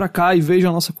venha pra cá e veja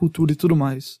a nossa cultura e tudo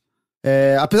mais.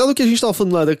 Apesar do que a gente tava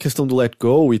falando lá da questão do Let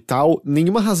Go e tal,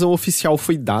 nenhuma razão oficial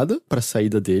foi dada pra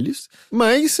saída deles,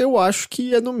 mas eu acho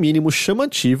que é no mínimo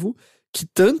chamativo que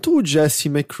tanto o Jesse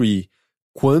McCree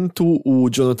quanto o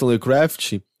Jonathan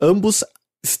LeCraft, ambos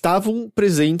estavam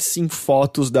presentes em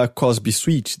fotos da Cosby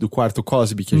Suite, do quarto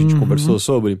Cosby que a gente conversou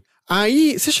sobre.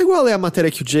 Aí, você chegou a ler a matéria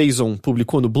que o Jason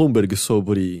publicou no Bloomberg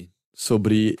sobre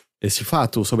esse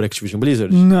fato, sobre a Activision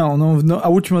Blizzard? Não, a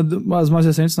última, as mais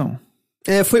recentes não.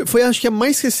 Foi acho que a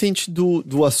mais recente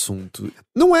do assunto.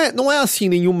 Não é assim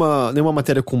nenhuma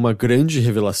matéria com uma grande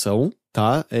revelação,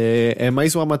 tá? É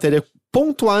mais uma matéria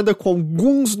pontuada com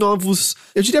alguns novos,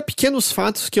 eu diria pequenos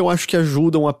fatos que eu acho que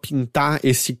ajudam a pintar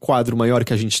esse quadro maior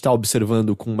que a gente tá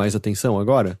observando com mais atenção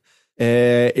agora.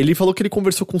 Ele falou que ele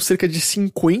conversou com cerca de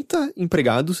 50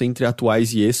 empregados, entre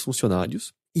atuais e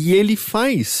ex-funcionários, e ele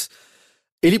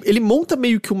monta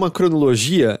meio que uma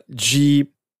cronologia de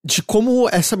como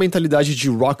essa mentalidade de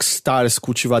rockstars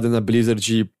cultivada na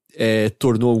Blizzard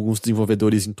tornou alguns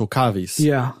desenvolvedores intocáveis.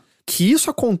 Yeah. Que isso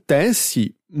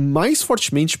acontece mais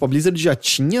fortemente, tipo, a Blizzard já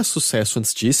tinha sucesso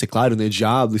antes disso, é claro, né,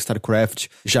 Diablo, StarCraft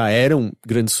já eram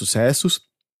grandes sucessos,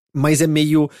 mas é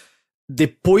meio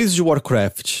depois de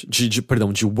Warcraft,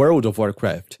 de World of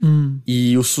Warcraft,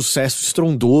 e o sucesso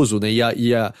estrondoso, né,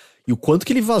 e o quanto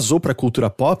que ele vazou pra cultura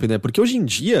pop, né, porque hoje em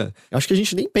dia, eu acho que a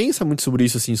gente nem pensa muito sobre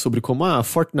isso, assim, sobre como,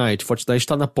 Fortnite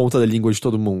tá na ponta da língua de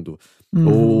todo mundo,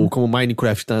 ou como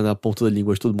Minecraft tá na ponta da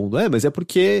língua de todo mundo, mas é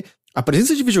porque a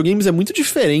presença de videogames é muito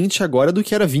diferente agora do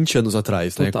que era 20 anos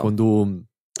atrás, né? Quando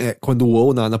o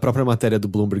WoW, na própria matéria do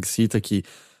Bloomberg, cita que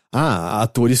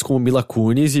atores como Mila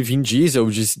Kunis e Vin Diesel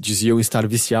diziam estar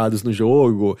viciados no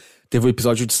jogo. Teve um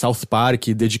episódio de South Park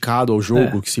dedicado ao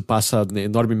jogo, que se passa, né,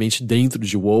 enormemente dentro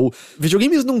de WoW.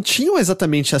 Videogames não tinham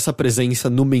exatamente essa presença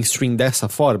no mainstream dessa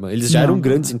forma. Eles já eram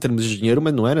grandes em termos de dinheiro,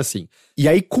 mas não era assim. E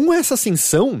aí, com essa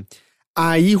ascensão,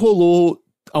 aí rolou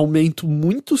aumento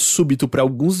muito súbito para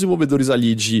alguns desenvolvedores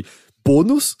ali de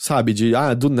bônus, sabe?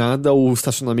 Do nada o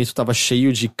estacionamento tava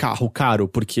cheio de carro caro,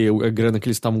 porque a grana que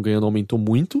eles estavam ganhando aumentou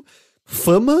muito.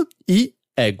 Fama e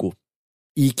ego.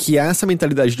 E que essa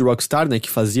mentalidade de Rockstar, né, que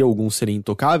fazia alguns serem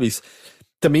intocáveis,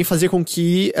 também fazia com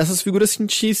que essas figuras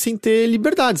sentissem ter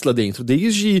liberdades lá dentro.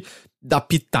 Desde dar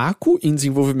pitaco em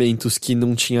desenvolvimentos que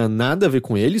não tinha nada a ver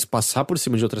com eles, passar por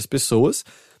cima de outras pessoas,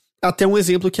 até um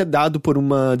exemplo que é dado por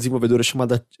uma desenvolvedora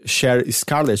chamada Cher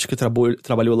Scarlett, que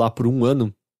trabalhou lá por 1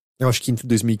 ano, eu acho que entre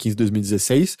 2015 e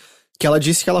 2016, que ela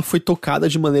disse que ela foi tocada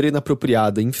de maneira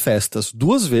inapropriada em festas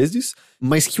 2 vezes,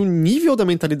 mas que o nível da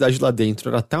mentalidade lá dentro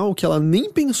era tal que ela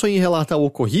nem pensou em relatar o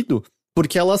ocorrido,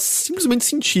 porque ela simplesmente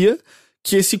sentia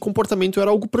que esse comportamento era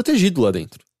algo protegido lá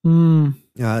dentro.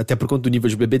 Até por conta do nível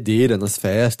de bebedeira nas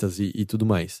festas e tudo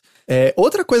mais.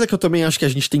 Outra coisa que eu também acho que a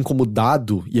gente tem como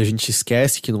dado, e a gente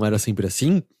esquece que não era sempre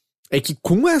assim, é que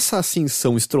com essa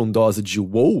ascensão estrondosa de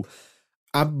WoW,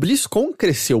 a BlizzCon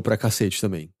cresceu pra cacete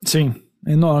também. Sim,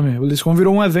 enorme. O BlizzCon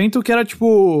virou um evento que era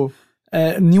tipo...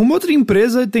 nenhuma outra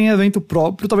empresa tem evento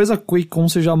próprio. Talvez a QuakeCon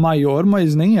seja maior,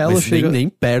 mas nem ela chega... Nem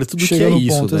perto do que chega é no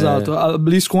isso, ponto, né? exato. A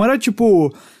BlizzCon era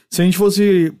tipo... Se a gente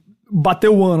fosse bater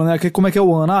o ano, né? Como é que é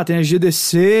o ano? Tem a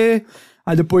GDC...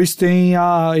 Aí depois tem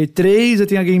a E3, aí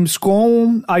tem a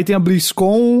Gamescom, aí tem a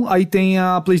BlizzCon, aí tem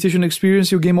a PlayStation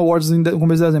Experience e o Game Awards no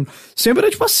começo de dezembro. Sempre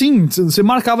era tipo assim, você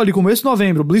marcava ali começo de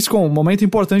novembro, BlizzCon, momento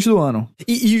importante do ano.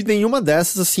 E nenhuma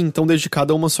dessas, assim, tão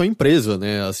dedicada a uma só empresa,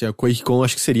 né? Assim, a QuakeCon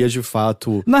acho que seria de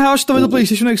fato... Na real, acho que talvez a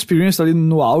PlayStation Experience ali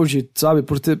no auge, sabe?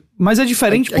 Mas é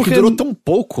diferente porque... É que durou tão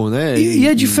pouco, né? E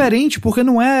é diferente porque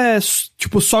não é,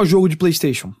 tipo, só jogo de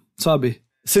PlayStation, sabe?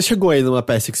 Você chegou aí numa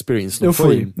PS Experience, não Eu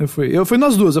foi? fui. Eu fui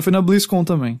nas duas, eu fui na BlizzCon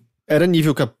também. Era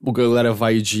nível que a galera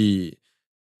vai de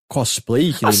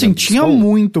cosplay? Que nem Assim, na tinha BlizzCon?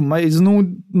 muito, mas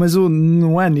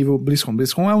não é nível BlizzCon.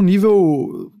 BlizzCon é um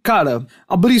nível... Cara,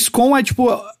 a BlizzCon é tipo...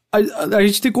 A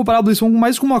gente tem que comparar a BlizzCon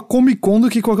mais com uma Comic Con do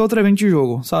que qualquer outro evento de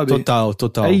jogo, sabe?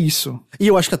 Total. É isso. E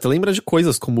eu acho que até lembra de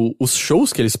coisas como os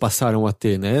shows que eles passaram a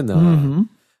ter, né?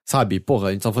 Sabe, porra,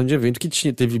 a gente tava falando de evento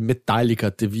que teve Metallica,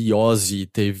 teve Ozzy,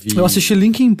 teve... Eu assisti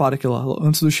Linkin Park lá,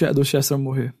 antes do Chester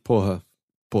morrer. Porra,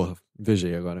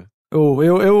 invejei agora.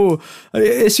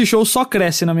 Esse show só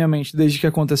cresce na minha mente desde que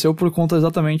aconteceu por conta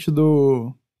exatamente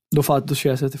do fato do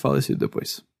Chester ter falecido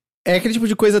depois. É aquele tipo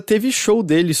de coisa, teve show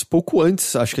deles pouco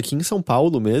antes, acho que aqui em São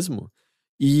Paulo mesmo.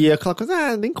 E aquela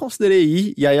coisa, nem considerei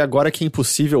ir. E aí agora que é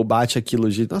impossível bate aquilo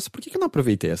de, nossa, por que eu não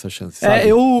aproveitei essa chance? Sabe?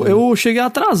 Eu cheguei a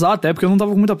atrasar até, porque eu não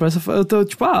tava com muita pressa. Eu tô,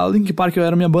 tipo, Linkin Park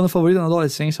era minha banda favorita na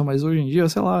adolescência, mas hoje em dia,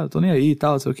 sei lá, eu tô nem aí e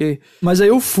tal, não sei o quê. Mas aí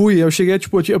eu fui, eu cheguei,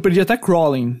 tipo, eu perdi até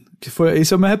Crawling, que foi,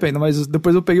 esse eu me arrependo, mas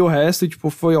depois eu peguei o resto e, tipo,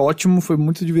 foi ótimo, foi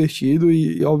muito divertido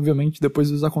e obviamente,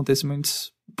 depois dos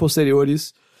acontecimentos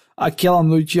posteriores, aquela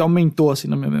noite aumentou, assim,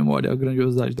 na minha memória, a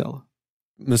grandiosidade dela.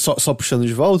 Só puxando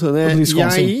de volta, né? BlizzCon, e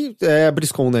aí, a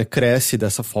BlizzCon, né, cresce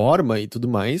dessa forma e tudo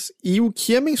mais. E o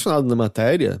que é mencionado na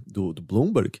matéria do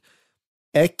Bloomberg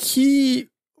é que,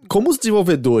 como os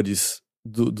desenvolvedores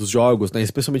dos jogos, né,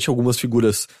 especialmente algumas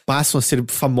figuras, passam a ser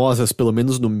famosas, pelo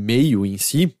menos no meio em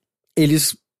si,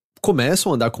 eles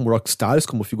começam a andar como rockstars,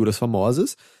 como figuras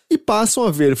famosas, e passam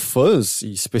a ver fãs,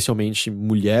 e especialmente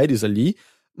mulheres ali,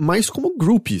 mais como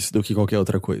groupies do que qualquer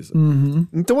outra coisa.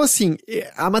 Então, assim,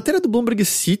 a matéria do Bloomberg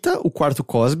cita o quarto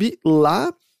Cosby.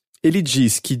 Lá, ele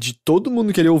diz que de todo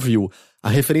mundo que ele ouviu, a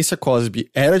referência Cosby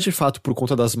era de fato por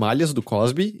conta das malhas do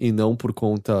Cosby e não por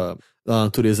conta da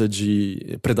natureza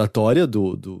predatória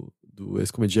do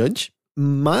ex-comediante.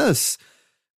 Mas,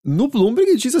 no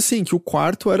Bloomberg diz assim, que o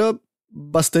quarto era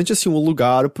bastante assim um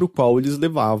lugar pro qual eles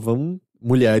levavam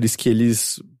mulheres que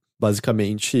eles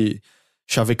basicamente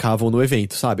chavecavam no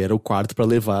evento, sabe? Era o quarto pra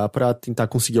levar pra tentar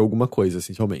conseguir alguma coisa,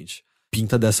 essencialmente.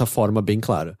 Pinta dessa forma bem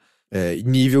clara.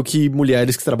 Nível que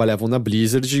mulheres que trabalhavam na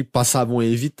Blizzard passavam a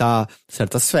evitar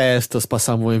certas festas,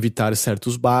 passavam a evitar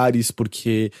certos bares,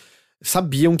 porque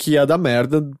sabiam que ia dar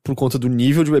merda por conta do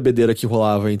nível de bebedeira que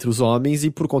rolava entre os homens e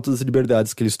por conta das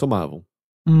liberdades que eles tomavam.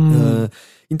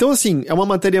 Então, assim, é uma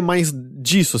matéria mais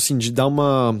disso, assim, de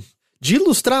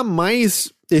ilustrar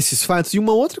mais esses fatos. E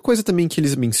uma outra coisa também que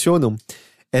eles mencionam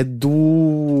é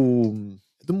do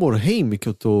Morhaime que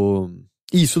eu tô...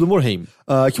 Isso, do Morhaime.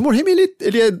 Que o Morhaime,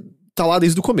 ele tá lá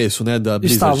desde o começo, né, da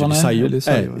Blizzard. Estava, ele né? saiu. Ele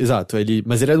saiu. Exato.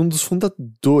 Mas ele era um dos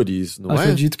fundadores, não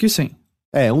Acredito que sim.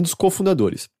 Um dos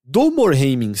cofundadores. Do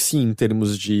Morhaime em si, em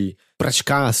termos de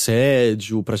praticar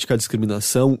assédio, praticar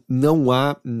discriminação, não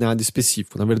há nada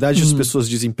específico. Na verdade, as pessoas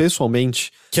dizem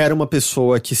pessoalmente que era uma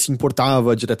pessoa que se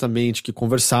importava diretamente, que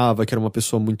conversava, que era uma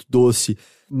pessoa muito doce.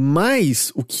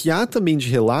 Mas o que há também de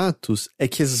relatos é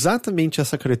que exatamente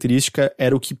essa característica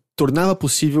era o que tornava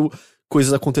possível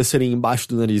coisas acontecerem embaixo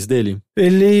do nariz dele.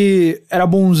 Ele era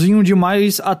bonzinho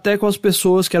demais até com as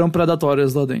pessoas que eram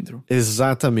predatórias lá dentro.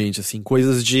 Exatamente, assim,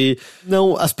 coisas de...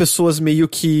 Não, as pessoas meio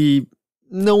que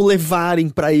não levarem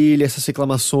pra ele essas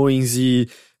reclamações e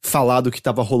falar do que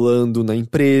tava rolando na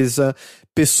empresa.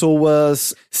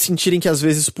 Pessoas sentirem que às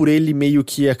vezes por ele meio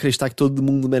que acreditar que todo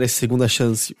mundo merece segunda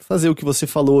chance. Fazer o que você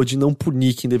falou de não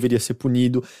punir quem deveria ser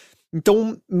punido.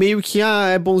 Então, meio que,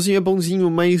 é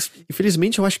bonzinho, mas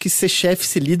infelizmente eu acho que ser chefe,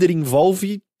 ser líder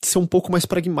envolve ser um pouco mais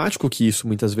pragmático que isso,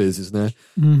 muitas vezes, né?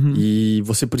 E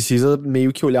você precisa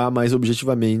meio que olhar mais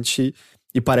objetivamente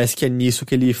e parece que é nisso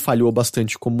que ele falhou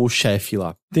bastante como chefe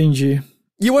lá. Entendi.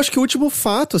 E eu acho que o último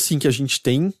fato, assim, que a gente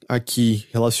tem aqui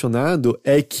relacionado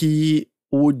é que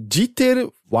O Dieter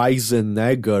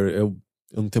Weisenegger, eu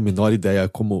não tenho a menor ideia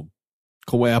como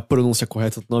é a pronúncia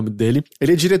correta do nome dele.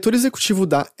 Ele é diretor executivo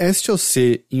da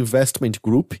SOC Investment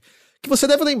Group, que você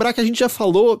deve lembrar que a gente já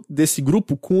falou desse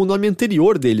grupo com o nome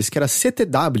anterior deles, que era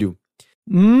CTW.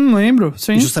 Lembro,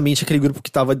 sim. Justamente aquele grupo que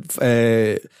estava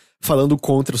falando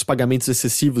contra os pagamentos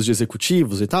excessivos de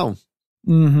executivos e tal.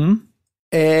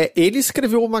 Ele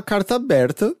escreveu uma carta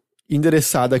aberta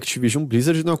endereçada à Activision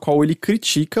Blizzard, na qual ele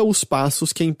critica os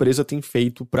passos que a empresa tem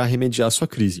feito para remediar sua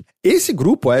crise. Esse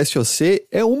grupo, a SOC,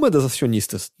 é uma das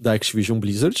acionistas da Activision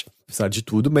Blizzard, apesar de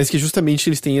tudo, mas que justamente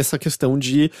eles têm essa questão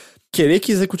de querer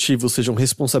que executivos sejam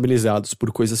responsabilizados por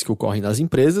coisas que ocorrem nas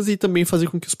empresas e também fazer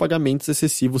com que os pagamentos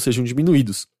excessivos sejam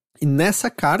diminuídos. E nessa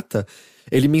carta,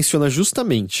 ele menciona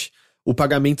justamente o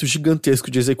pagamento gigantesco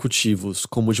de executivos,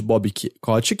 como o de Bob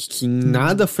Kotick, que em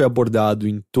nada foi abordado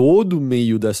em todo o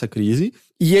meio dessa crise,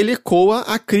 e ele ecoa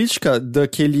a crítica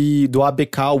do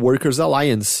ABK Workers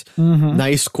Alliance,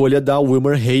 na escolha da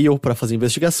Wilmer Hale para fazer a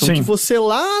investigação, Sim. que você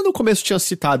lá no começo tinha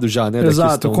citado já, né?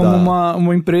 Exato, como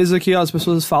uma empresa que as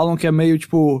pessoas falam que é meio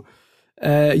tipo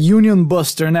union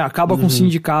buster, né? Acaba com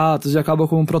sindicatos e acaba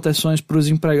com proteções para os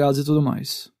empregados e tudo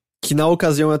mais. Que na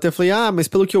ocasião eu até falei, mas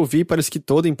pelo que eu vi, parece que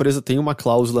toda empresa tem uma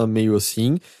cláusula meio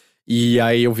assim. E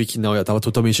aí eu vi que não, eu tava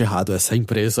totalmente errado. Essa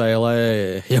empresa, ela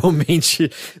é realmente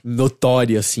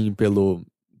notória, assim, pelo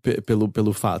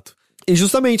fato. E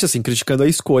justamente, assim, criticando a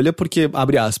escolha, porque,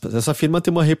 abre aspas, essa firma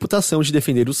tem uma reputação de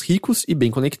defender os ricos e bem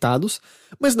conectados,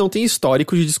 mas não tem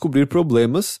histórico de descobrir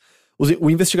problemas. O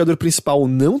investigador principal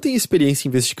não tem experiência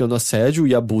investigando assédio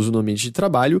e abuso no ambiente de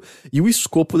trabalho, e o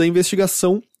escopo da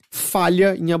investigação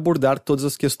falha em abordar todas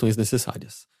as questões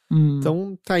necessárias.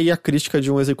 Então, tá aí a crítica de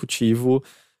um executivo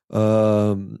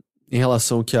em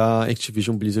relação ao que a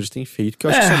Activision Blizzard tem feito, que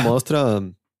eu acho que só mostra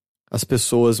as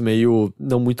pessoas meio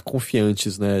não muito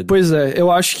confiantes, né? Pois é, eu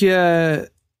acho que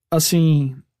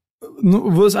assim,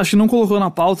 acho que não colocou na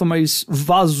pauta, mas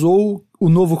vazou o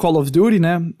novo Call of Duty,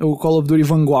 né? O Call of Duty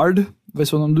Vanguard vai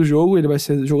ser o nome do jogo, ele vai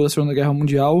ser o jogo da Segunda Guerra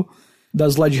Mundial, da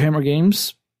Sledgehammer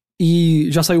Games. E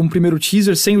já saiu um primeiro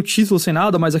teaser, sem o título, sem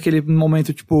nada, mas aquele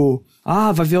momento tipo,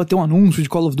 vai ter um anúncio de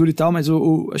Call of Duty e tal, mas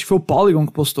acho que foi o Polygon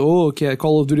que postou, que é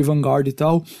Call of Duty Vanguard e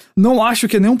tal. Não acho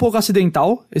que é nem um pouco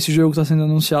acidental esse jogo que tá sendo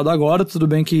anunciado agora, tudo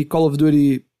bem que Call of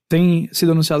Duty tem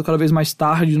sido anunciado cada vez mais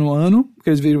tarde no ano,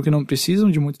 porque eles viram que não precisam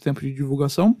de muito tempo de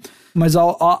divulgação, mas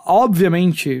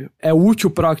obviamente é útil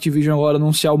pra Activision agora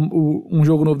anunciar um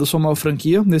jogo novo da sua maior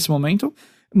franquia, nesse momento,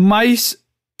 mas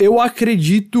eu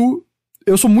acredito...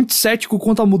 Eu sou muito cético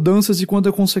quanto a mudanças e quanto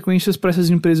a consequências para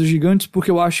essas empresas gigantes, porque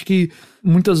eu acho que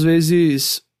muitas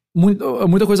vezes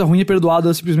muita coisa ruim é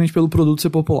perdoada simplesmente pelo produto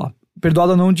ser popular.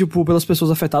 Perdoada não, tipo, pelas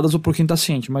pessoas afetadas ou por quem tá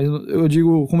ciente, mas eu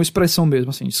digo como expressão mesmo,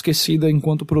 assim, esquecida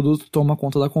enquanto o produto toma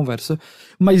conta da conversa.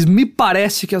 Mas me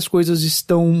parece que as coisas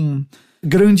estão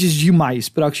grandes demais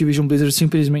pra Activision Blizzard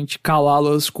simplesmente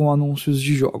calá-las com anúncios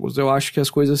de jogos. Eu acho que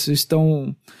as coisas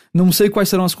estão... Não sei quais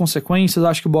serão as consequências,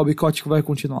 acho que o Bob Kotick vai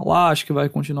continuar lá, acho que vai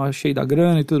continuar cheio da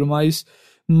grana e tudo mais,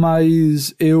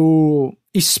 mas eu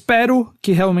espero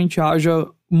que realmente haja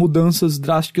mudanças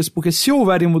drásticas, porque se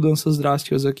houverem mudanças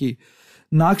drásticas aqui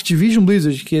na Activision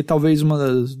Blizzard, que é talvez uma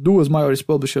das duas maiores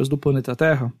publishers do planeta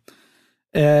Terra,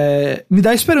 me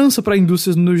dá esperança pra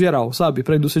indústrias no geral, sabe?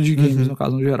 Pra indústria de games, no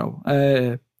caso, no geral.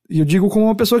 E eu digo como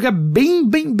uma pessoa que é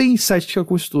bem cética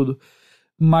com isso tudo.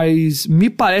 Mas me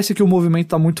parece que o movimento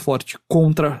tá muito forte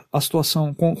contra a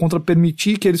situação, contra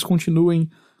permitir que eles continuem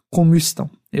como estão.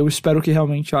 Eu espero que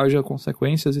realmente haja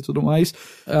consequências e tudo mais.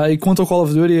 E quanto ao Call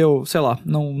of Duty, eu, sei lá,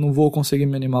 não vou conseguir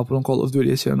me animar por um Call of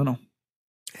Duty esse ano, não.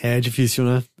 É difícil,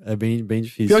 né? É bem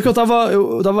difícil. Pior que eu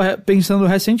tava pensando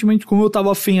recentemente como eu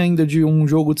tava afim ainda de um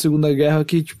jogo de Segunda Guerra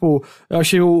que, tipo, eu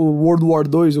achei o World War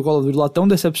II, o Call of Duty lá tão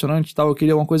decepcionante e tal, eu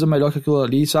queria uma coisa melhor que aquilo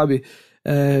ali, sabe?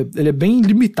 Ele é bem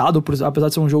limitado, apesar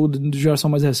de ser um jogo de geração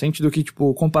mais recente, do que,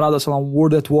 tipo, comparado a, sei lá, um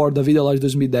World at War da vida lá de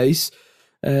 2010.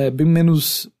 Bem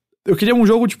menos... Eu queria um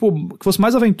jogo, tipo, que fosse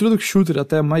mais aventura do que shooter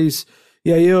até, mas...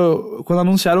 E aí, quando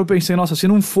anunciaram, eu pensei, nossa, se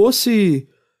não fosse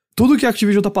tudo que a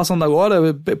Activision tá passando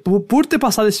agora, por ter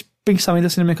passado esse pensamento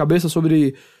assim na minha cabeça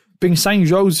sobre pensar em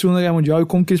jogos de Segunda Guerra Mundial e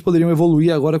como que eles poderiam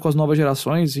evoluir agora com as novas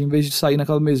gerações, em vez de sair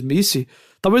naquela mesmice,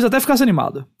 talvez até ficasse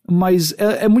animado. Mas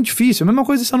é muito difícil. A mesma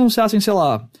coisa se anunciassem, sei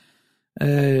lá,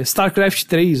 StarCraft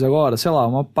 3 agora, sei lá,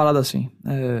 uma parada assim.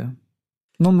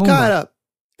 Não Cara,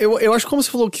 eu acho que como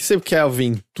você falou que você quer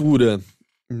aventura,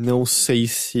 não sei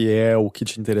se é o que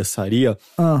te interessaria,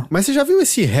 mas você já viu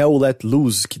esse Hell Let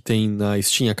Loose que tem na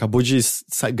Steam? Acabou de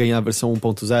ganhar a versão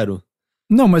 1.0?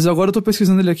 Não, mas agora eu tô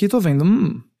pesquisando ele aqui e tô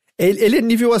vendo. Ele é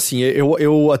nível assim,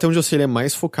 eu até onde eu sei ele é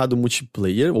mais focado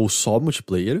multiplayer, ou só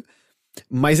multiplayer,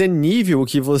 mas é nível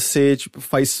que você, tipo,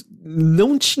 faz...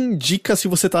 Não te indica se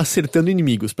você tá acertando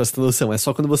inimigos, pra você ter noção, é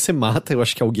só quando você mata, eu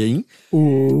acho que alguém,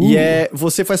 e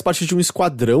você faz parte de um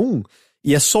esquadrão,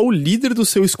 e é só o líder do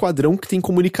seu esquadrão que tem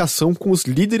comunicação com os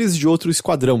líderes de outro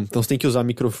esquadrão, então você tem que usar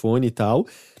microfone e tal,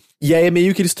 e aí é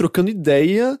meio que eles trocando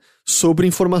ideia sobre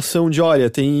informação de, olha,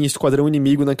 tem esquadrão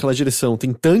inimigo naquela direção,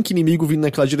 tem tanque inimigo vindo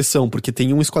naquela direção, porque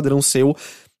tem um esquadrão seu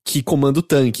que comanda o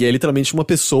tanque. É literalmente uma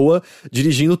pessoa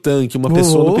dirigindo o tanque, uma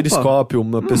pessoa no periscópio,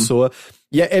 uma pessoa...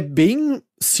 E é bem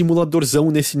simuladorzão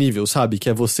nesse nível, sabe? Que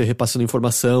é você repassando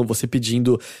informação, você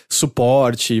pedindo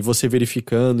suporte, você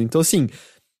verificando. Então, assim,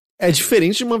 é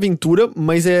diferente de uma aventura,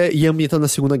 mas e ambientado na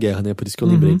Segunda Guerra, né? Por isso que eu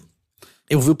lembrei.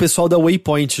 Eu vi o pessoal da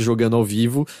Waypoint jogando ao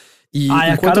vivo. E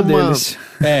é a cara deles.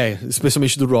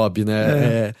 Especialmente do Rob,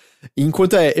 né?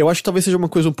 Enquanto eu acho que talvez seja uma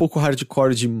coisa um pouco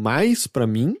hardcore demais pra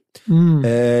mim.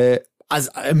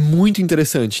 É muito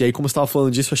interessante. E aí, como você tava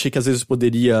falando disso, eu achei que às vezes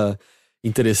poderia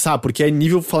interessar, porque é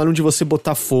nível, falaram de você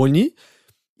botar fone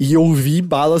e ouvir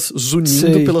balas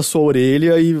zunindo pela sua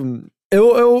orelha e...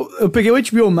 Eu peguei o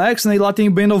HBO Max, né, e lá tem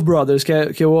Band of Brothers,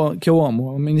 que eu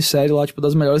amo. Uma minissérie lá, tipo,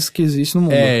 das melhores que existe no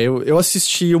mundo. Eu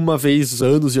assisti uma vez,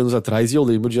 anos e anos atrás, e eu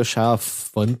lembro de achar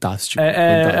fantástico.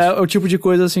 É o tipo de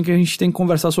coisa, assim, que a gente tem que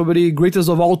conversar sobre Greatest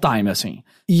of All Time, assim.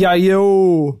 E aí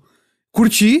eu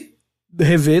curti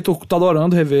rever, tô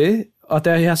adorando rever.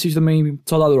 Até reassisti também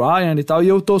Soldado Ryan e tal, e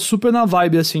eu tô super na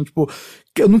vibe, assim, tipo...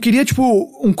 Eu não queria, tipo,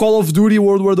 um Call of Duty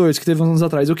World War 2 que teve uns anos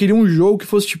atrás. Eu queria um jogo que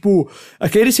fosse, tipo,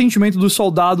 aquele sentimento dos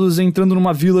soldados entrando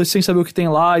numa vila sem saber o que tem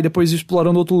lá e depois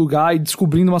explorando outro lugar e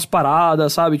descobrindo umas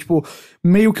paradas, sabe? Tipo,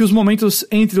 meio que os momentos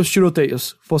entre os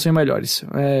tiroteios fossem melhores.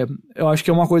 Eu acho que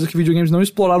é uma coisa que videogames não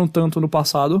exploraram tanto no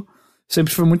passado.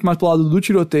 Sempre foi muito mais pro lado do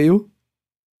tiroteio.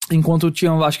 Enquanto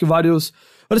tinha, acho que várias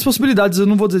possibilidades, eu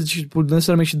não vou dizer, tipo,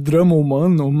 necessariamente drama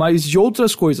humano, mas de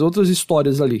outras coisas, outras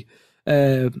histórias ali.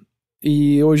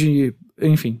 E hoje,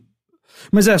 enfim.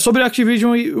 Mas sobre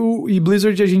Activision e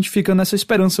Blizzard a gente fica nessa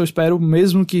esperança, eu espero,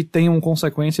 mesmo que tenham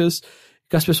consequências,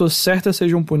 que as pessoas certas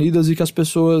sejam punidas e que as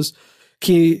pessoas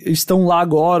que estão lá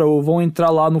agora ou vão entrar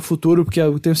lá no futuro, porque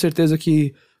eu tenho certeza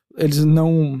que eles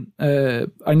não...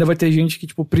 ainda vai ter gente que,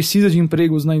 tipo, precisa de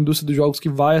empregos na indústria dos jogos, que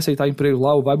vai aceitar empregos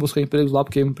lá ou vai buscar empregos lá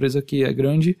porque é uma empresa que é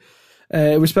grande.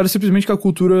 Eu espero simplesmente que a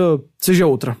cultura seja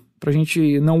outra, pra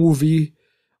gente não ouvir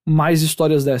mais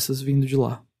histórias dessas vindo de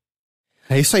lá.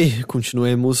 É isso aí,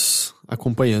 continuemos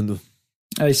acompanhando.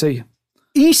 É isso aí.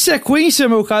 Em sequência,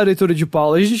 meu caro Heitor de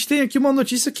Paula, a gente tem aqui uma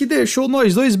notícia que deixou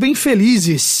nós dois bem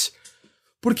felizes,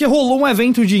 porque rolou um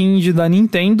evento de indie da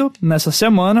Nintendo nessa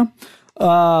semana,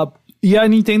 e a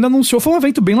Nintendo anunciou, foi um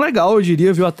evento bem legal, eu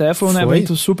diria, viu, até, foi um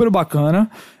evento super bacana,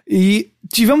 e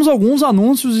tivemos alguns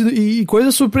anúncios e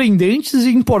coisas surpreendentes e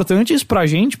importantes pra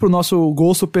gente, pro nosso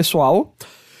gosto pessoal.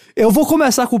 Eu vou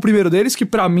começar com o primeiro deles, que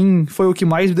pra mim foi o que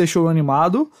mais me deixou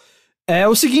animado. É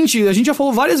o seguinte, a gente já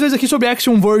falou várias vezes aqui sobre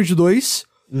Axiom Verge 2,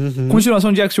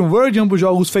 continuação de Axiom Verge, ambos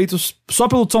jogos feitos só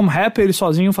pelo Tom Happy, ele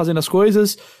sozinho fazendo as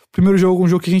coisas. O primeiro jogo, um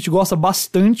jogo que a gente gosta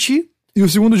bastante, e o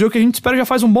segundo jogo que a gente espera já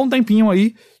faz um bom tempinho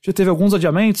aí, já teve alguns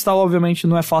adiamentos, tá? Obviamente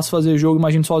não é fácil fazer jogo,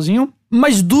 imagino, sozinho,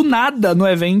 mas do nada no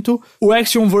evento, o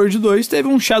Axiom Verge 2 teve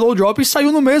um Shadow Drop e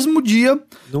saiu no mesmo dia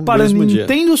para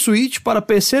Nintendo Switch, para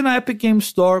PC na Epic Games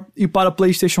Store e para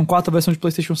PlayStation 4, a versão de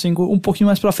PlayStation 5, um pouquinho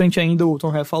mais pra frente ainda, o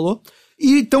Tom Happ falou.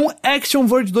 E então, Axiom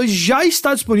Verge 2 já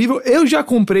está disponível, eu já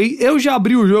comprei, eu já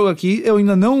abri o jogo aqui, eu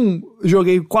ainda não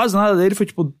joguei quase nada dele, foi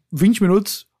tipo 20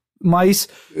 minutos, mas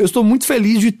eu estou muito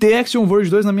feliz de ter Axiom Verge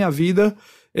 2 na minha vida.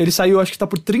 Ele saiu, acho que tá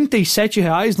por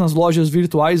R$37 nas lojas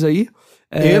virtuais aí.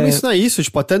 Eu ia mencionar isso,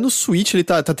 tipo, até no Switch ele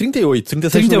tá 38,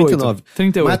 R$37,99.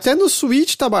 38. Mas até no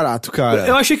Switch tá barato, cara.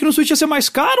 Eu achei que no Switch ia ser mais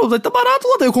caro, tá barato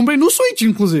lá, eu comprei no Switch,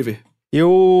 inclusive.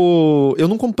 Eu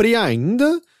não comprei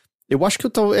ainda. Eu acho que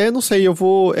não sei, eu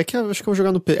vou... É que eu acho que eu vou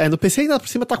jogar no PC. No PC ainda por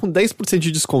cima tá com 10%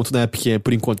 de desconto, né? Porque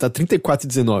por enquanto tá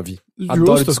R$34,19.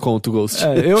 Adoro desconto, Ghost.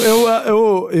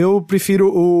 Eu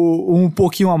prefiro um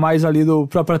pouquinho a mais ali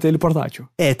pra ter ele portátil.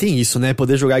 Tem isso, né?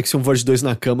 Poder jogar Axiom Verge 2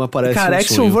 na cama parece cara, um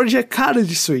Axiom sonho. Verge é cara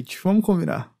de Switch, vamos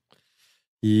combinar.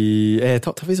 E...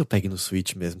 talvez eu pegue no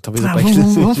Switch mesmo. Talvez eu pegue no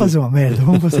Switch. Vamos fazer uma merda.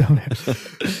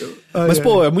 Mas,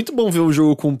 pô, é muito bom ver o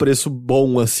jogo com um preço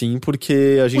bom, assim,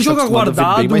 porque a gente um jogo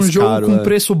aguardado, bem mais um jogo caro, com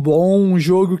preço bom, um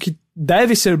jogo que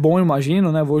deve ser bom,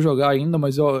 imagino, né? Vou jogar ainda,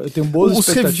 mas eu tenho boas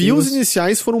expectativas. Os reviews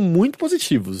iniciais foram muito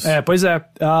positivos. Pois é.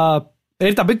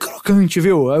 Ele tá bem crocante,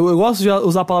 viu? Eu gosto de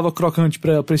usar a palavra crocante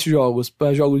pra esses jogos.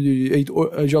 Pra jogos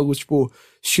tipo,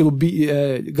 estilo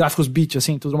gráficos beat,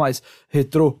 assim, tudo mais.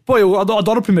 Retrô. Pô, eu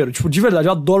adoro o primeiro. Tipo, de verdade,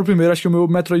 eu adoro o primeiro. Acho que é o meu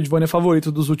Metroidvania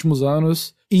favorito dos últimos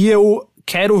anos. E eu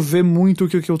quero ver muito o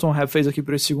que o Kilton Rap fez aqui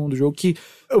pra esse segundo jogo. Que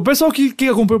o pessoal que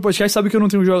acompanha o podcast sabe que eu não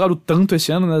tenho jogado tanto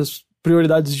esse ano, né? As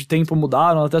prioridades de tempo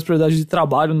mudaram, até as prioridades de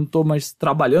trabalho. Não tô mais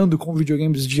trabalhando com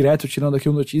videogames direto, tirando aqui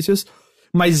o Notícias.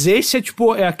 Mas esse é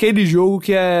aquele jogo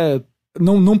que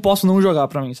não posso não jogar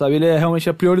pra mim, sabe? Ele é realmente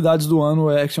a prioridade do ano,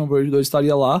 Action Verge 2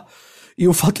 estaria lá. E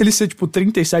o fato dele ser, tipo,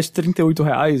 R$37,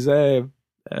 R$38 é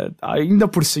ainda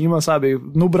por cima, sabe?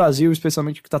 No Brasil,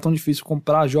 especialmente, que tá tão difícil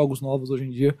comprar jogos novos hoje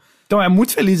em dia. Então é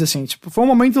muito feliz, assim. Tipo, foi um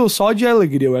momento só de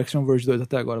alegria o Action Verge 2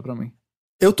 até agora pra mim.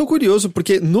 Eu tô curioso,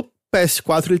 porque no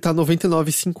PS4 ele tá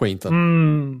R$99,50.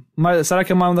 Mas será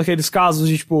que é um daqueles casos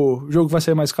de, tipo, o jogo vai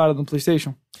ser mais caro no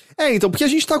PlayStation? Então, porque a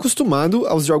gente tá acostumado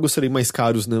aos jogos serem mais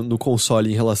caros no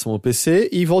console em relação ao PC,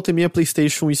 e volta e meia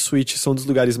PlayStation e Switch são dos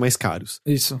lugares mais caros.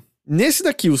 Isso. Nesse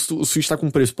daqui, o Switch tá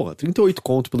com preço, 38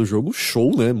 conto pelo jogo,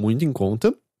 show, né? Muito em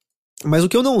conta. Mas o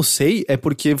que eu não sei é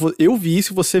porque eu vi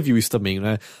isso e você viu isso também,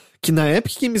 né? Que na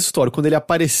Epic Games Store, quando ele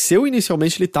apareceu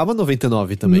inicialmente, ele tava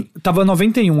 99 também. Tava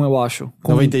 91, eu acho.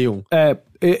 91.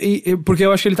 Porque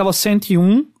eu acho que ele tava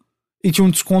 101 e tinha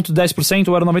um desconto de 10%,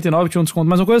 ou era 99 tinha um desconto,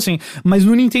 mas uma coisa assim. Mas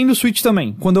no Nintendo Switch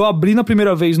também. Quando eu abri na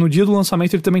primeira vez, no dia do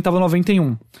lançamento, ele também tava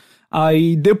 91.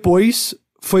 Aí depois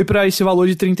foi pra esse valor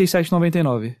de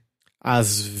 37,99.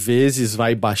 Às vezes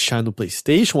vai baixar no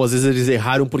PlayStation, ou às vezes eles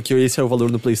erraram porque esse era o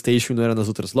valor no PlayStation e não era nas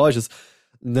outras lojas.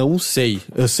 Não sei.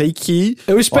 Eu sei que...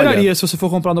 Eu esperaria, se você for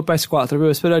comprar no PS4, viu?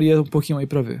 Eu esperaria um pouquinho aí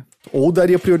pra ver. Ou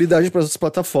daria prioridade para as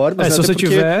plataformas. Se você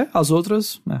tiver as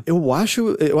outras... Eu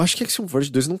acho que Action Verge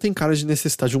 2 não tem cara de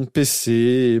necessitar de um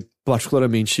PC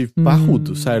particularmente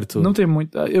parrudo, certo? Não tem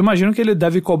muito... Eu imagino que ele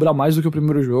deve cobrar mais do que o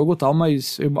primeiro jogo e tal,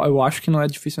 mas eu acho que não é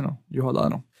difícil não, de rodar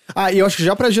não. E eu acho que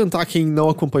já pra adiantar quem não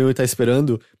acompanhou e tá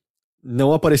esperando,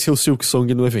 não apareceu o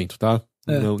Silksong no evento, tá?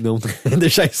 Não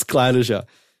deixar isso claro já.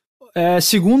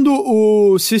 Segundo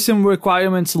o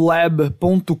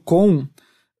SystemRequirementsLab.com,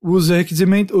 os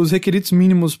requisitos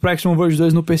mínimos para Action Verge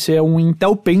 2 no PC é um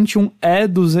Intel Pentium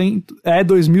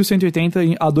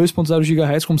E2180 a 2.0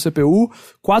 GHz como CPU,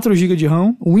 4 GB de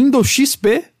RAM, Windows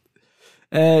XP,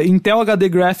 Intel HD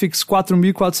Graphics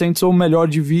 4400 ou melhor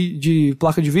de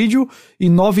placa de vídeo e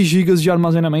 9 GB de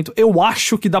armazenamento. Eu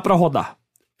acho que dá pra rodar.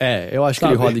 Eu acho que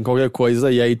ele roda em qualquer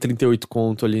coisa, e aí 38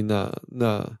 conto ali na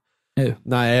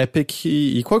Epic,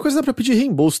 e qualquer coisa dá pra pedir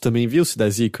reembolso também, viu, se der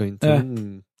zica,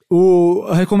 então... O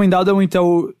recomendado é um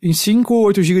Intel i5,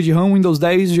 8 GB de RAM, Windows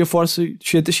 10, GeForce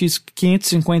GTX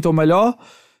 550 ou melhor,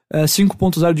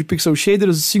 5.0 de Pixel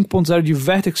Shaders, 5.0 de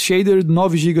Vertex Shader,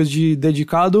 9 GB de de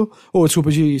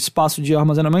espaço de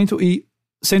armazenamento e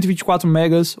 124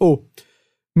 megas,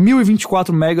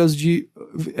 1024 megas de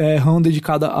RAM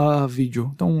dedicada a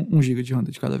vídeo. Então 1 GB de RAM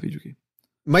dedicada a vídeo aqui.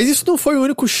 Mas isso não foi o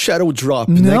único Shadow Drop,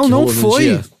 né? Não foi.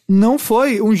 Dia. Não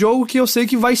foi. Um jogo que eu sei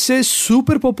que vai ser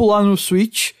super popular no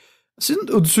Switch.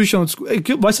 O do Switch não,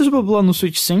 vai ser super popular no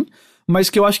Switch sim, mas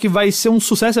que eu acho que vai ser um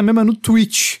sucesso mesmo no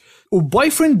Twitch. O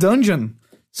Boyfriend Dungeon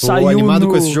saiu animado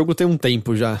com esse jogo tem um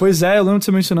tempo já. Pois eu lembro de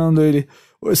você mencionando ele.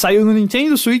 Saiu no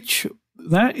Nintendo Switch,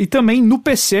 né? E também no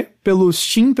PC, pelo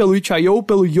Steam, pelo itch.io,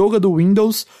 pelo Yoga do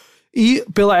Windows e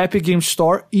pela Epic Games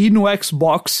Store e no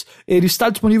Xbox. Ele está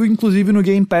disponível inclusive no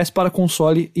Game Pass para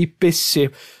console e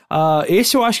PC.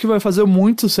 Esse eu acho que vai fazer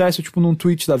muito sucesso, tipo num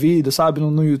Twitch da vida, sabe?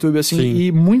 No YouTube, assim. Sim. E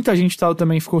muita gente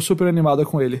também ficou super animada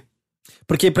com ele.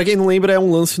 Porque, pra quem não lembra, é um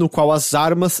lance no qual as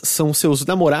armas são seus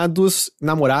namorados,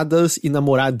 namoradas e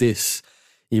namorades.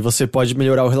 E você pode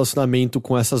melhorar o relacionamento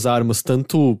com essas armas,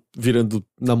 tanto virando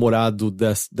namorado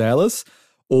delas,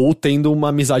 ou tendo uma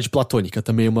amizade platônica,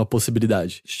 também é uma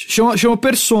possibilidade. Chama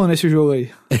Persona esse jogo aí.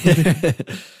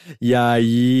 E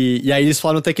aí eles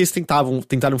falaram até que eles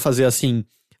tentaram fazer assim,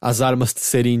 as armas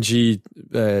serem de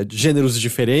gêneros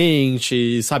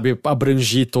diferentes, sabe,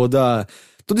 abrangir todo o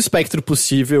espectro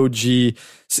possível de...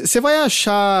 Você vai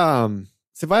achar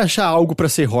algo pra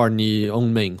ser horny on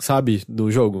man, sabe,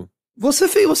 no jogo? Você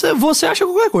acha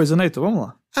qualquer coisa, né, então vamos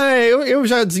lá. Eu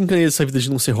já desencanei dessa vida de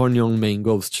não ser horny on man,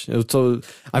 Ghost.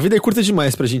 A vida é curta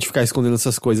demais pra gente ficar escondendo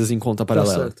essas coisas em conta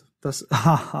paralela. Tá certo.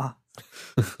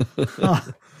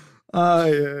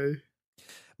 Ai.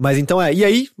 Mas então e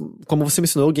aí, como você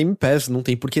mencionou, o Game Pass não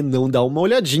tem por que não dar uma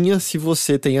olhadinha se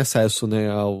você tem acesso, né,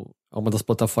 a uma das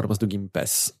plataformas do Game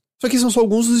Pass. Só que são só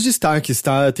alguns dos destaques,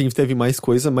 tá? Teve mais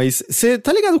coisa, mas você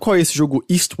tá ligado qual é esse jogo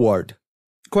Eastward?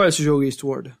 Qual é esse jogo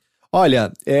Eastward?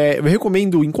 Olha, eu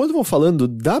recomendo, enquanto eu vou falando,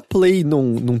 dá play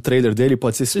num trailer dele,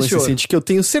 pode ser mais recente, que eu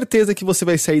tenho certeza que você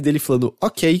vai sair dele falando,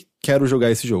 ok, quero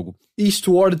jogar esse jogo.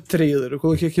 Eastward Trailer, eu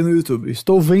coloquei aqui no YouTube.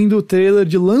 Estou vendo o trailer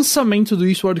de lançamento do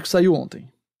Eastward que saiu ontem.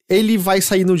 Ele vai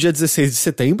sair no dia 16 de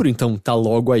setembro, então tá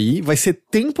logo aí. Vai ser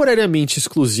temporariamente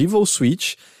exclusivo ao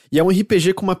Switch. E é um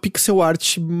RPG com uma pixel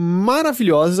art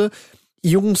maravilhosa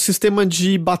e um sistema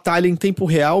de batalha em tempo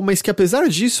real, mas que apesar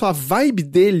disso, a vibe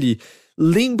dele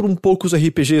lembra um pouco os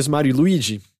RPGs Mario e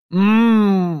Luigi.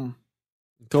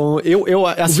 Então,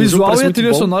 assim, o visual e a muito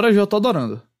trilha bom. sonora eu já tô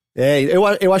adorando.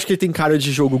 Eu acho que ele tem cara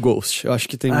de jogo Ghost. Eu acho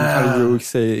que tem cara de jogo que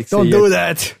você... Don't do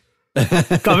that!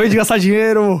 Acabei de gastar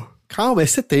dinheiro! Calma, é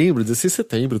setembro, 16 de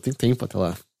setembro, tem tempo até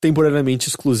lá. Temporariamente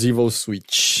exclusivo ao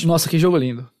Switch. Nossa, que jogo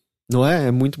lindo. Não é?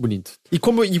 É muito bonito. E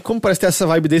como parece ter essa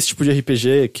vibe desse tipo de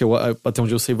RPG, que até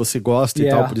onde eu sei você gosta e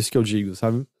tal, por isso que eu digo,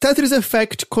 sabe? Tetris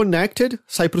Effect Connected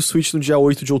sai pro Switch no dia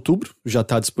 8 de outubro, já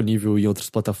tá disponível em outras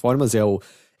plataformas, é o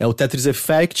Tetris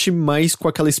Effect, mas com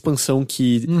aquela expansão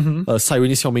que saiu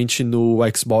inicialmente no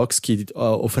Xbox, que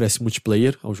oferece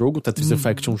multiplayer ao jogo. O Tetris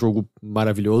Effect é um jogo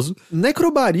maravilhoso.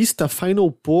 Necrobarista Final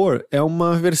Pour é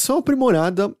uma versão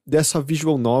aprimorada dessa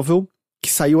visual novel,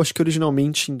 que saiu, acho que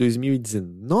originalmente em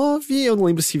 2019, eu não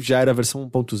lembro se já era a versão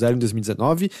 1.0 em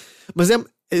 2019, mas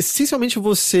essencialmente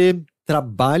você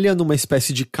trabalha numa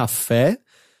espécie de café,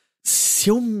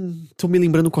 se eu tô me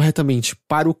lembrando corretamente,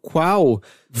 para o qual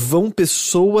vão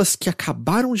pessoas que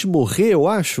acabaram de morrer, eu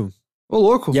acho. Ô,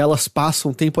 louco! E elas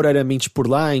passam temporariamente por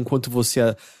lá enquanto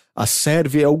você a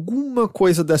serve, alguma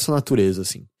coisa dessa natureza,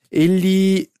 assim.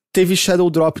 Ele teve Shadow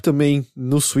Drop também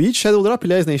no Switch. Shadow Drop,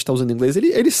 aliás, né, a gente tá usando em inglês.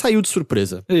 Ele saiu de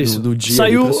surpresa. Isso. No dia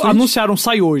saiu, anunciaram,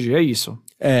 sai hoje, é isso.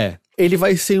 Ele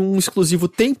vai ser um exclusivo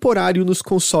temporário nos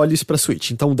consoles pra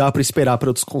Switch. Então dá pra esperar pra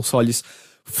outros consoles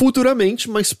futuramente,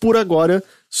 mas por agora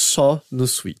só no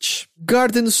Switch.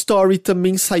 Garden Story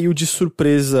também saiu de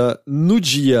surpresa no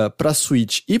dia pra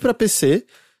Switch e pra PC.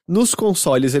 Nos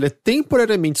consoles ele é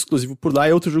temporariamente exclusivo por lá.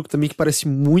 É outro jogo também que parece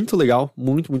muito legal,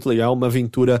 muito, muito legal. Uma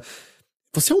aventura...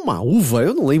 Você é uma uva?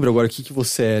 Eu não lembro agora o que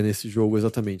você é nesse jogo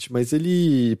exatamente, mas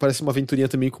ele parece uma aventurinha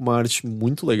também com uma arte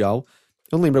muito legal.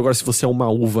 Eu não lembro agora se você é uma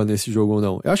uva nesse jogo ou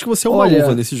não. Eu acho que você é uma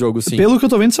uva nesse jogo, sim. Pelo que eu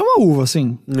tô vendo, você é uma uva,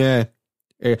 sim.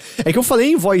 É que eu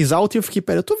falei em voz alta e eu fiquei,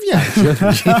 pera, eu tô viajando.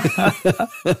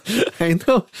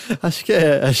 Então, acho que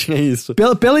é isso.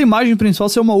 Pela imagem principal,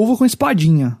 você é uma uva com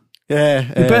espadinha.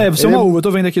 Você é uma uva, eu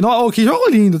tô vendo aqui. Que jogo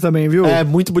lindo também, viu? É,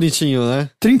 muito bonitinho, né?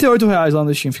 R$38 lá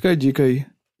no Steam, fica a dica aí.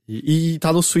 E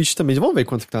tá no Switch também. Vamos ver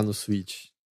quanto que tá no Switch.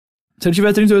 Se ele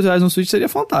tiver R$38 no Switch, seria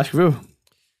fantástico, viu?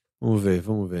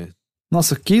 Vamos ver.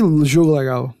 Nossa, que jogo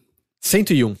legal.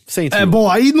 101. É bom,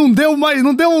 aí não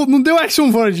deu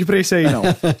Action Verge pra esse aí, não.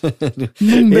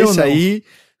 Não deu, esse aí,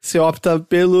 você opta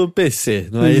pelo PC,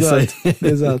 não é Exato, isso aí?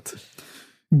 Exato.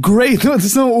 Great,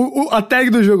 a tag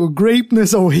do jogo,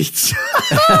 Greatness Awaits.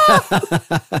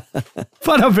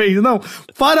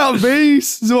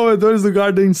 Parabéns, desenvolvedores do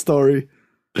Garden Story.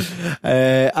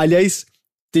 Aliás,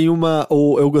 tem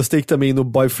eu gostei que também no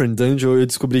Boyfriend Dungeon eu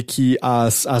descobri que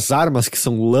as armas que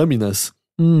são lâminas,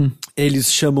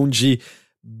 eles chamam de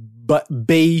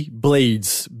Bay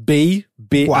Blades. Bay,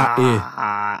 B-A-E.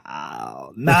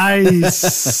 Uau,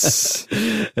 nice!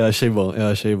 Eu achei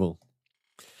bom.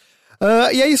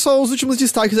 E aí, só os últimos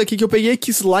destaques aqui que eu peguei,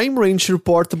 que Slime Rancher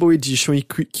Portable Edition e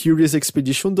Curious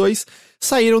Expedition 2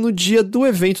 saíram no dia do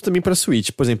evento também pra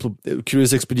Switch. Por exemplo, o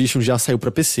Curious Expedition já saiu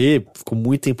pra PC, ficou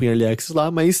muito tempo em Early Access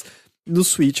lá, mas no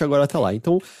Switch agora tá lá.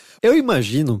 Então, eu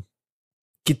imagino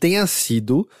que tenha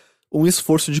sido um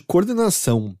esforço de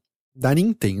coordenação da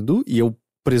Nintendo, e eu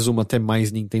presumo até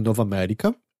mais Nintendo of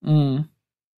America,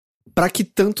 pra que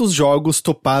tantos jogos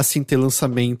topassem ter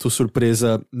lançamento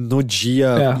surpresa no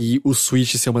dia e o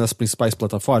Switch ser uma das principais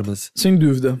plataformas. Sem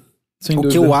dúvida.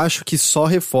 Que eu acho que só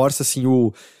reforça, assim,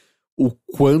 o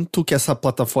quanto que essa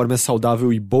plataforma é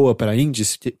saudável e boa pra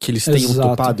indies, que eles tenham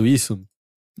topado isso.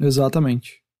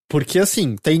 Exatamente. Porque,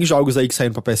 assim, tem jogos aí que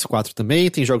saíram pra PS4 também,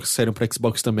 tem jogos que saíram pra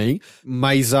Xbox também,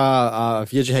 mas a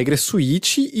via de regra é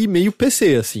Switch e meio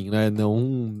PC, assim, né?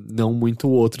 Não muito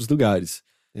outros lugares.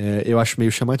 Eu acho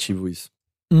meio chamativo isso.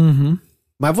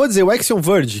 Mas vou dizer, o Axiom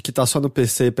Verge, que tá só no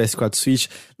PC, PS4, Switch,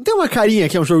 não tem uma carinha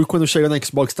que é um jogo que quando chega no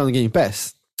Xbox tá no Game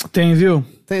Pass? Tem, viu?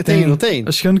 Tem, não tem?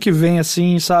 Acho que ano que vem,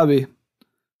 assim, sabe?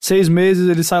 6 meses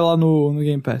ele sai lá no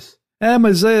Game Pass.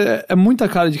 Mas é muita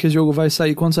cara de que esse jogo vai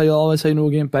sair, quando sair lá, vai sair no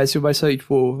Game Pass e vai sair,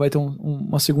 tipo, vai ter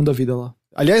uma segunda vida lá.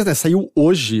 Aliás, né, saiu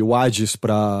hoje o Hades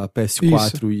pra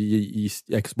PS4 e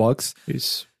Xbox.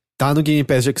 Isso. Tá no Game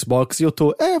Pass de Xbox e eu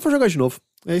vou jogar de novo.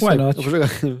 É isso Why aí, not? eu vou jogar.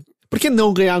 Por que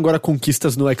não ganhar agora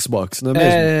conquistas no Xbox, não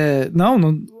é mesmo? Não,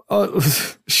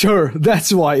 Sure,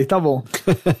 that's why, tá bom.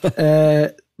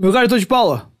 Meu caro de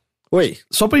Paula. Oi.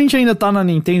 Só pra gente ainda tá na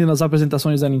Nintendo, nas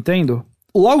apresentações da Nintendo,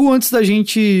 logo antes da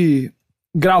gente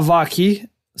gravar aqui,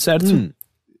 certo?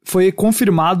 Foi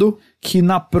confirmado que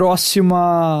na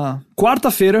próxima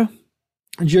quarta-feira,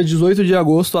 dia 18 de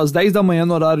agosto, às 10 da manhã,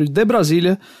 no horário de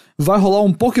Brasília, vai rolar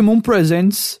um Pokémon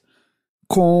Presents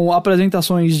com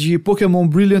apresentações de Pokémon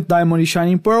Brilliant Diamond e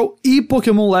Shining Pearl e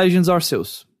Pokémon Legends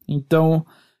Arceus. Então,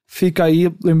 fica aí,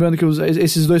 lembrando que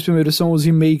esses dois primeiros são os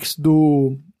remakes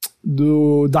do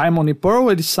Diamond e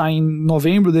Pearl, eles saem em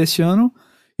novembro desse ano,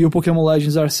 e o Pokémon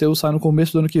Legends Arceus sai no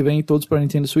começo do ano que vem, todos pra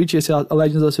Nintendo Switch. Esse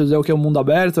Legends Arceus é o que é o mundo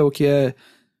aberto, é o que é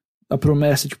a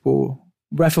promessa, tipo,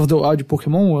 Breath of the Wild de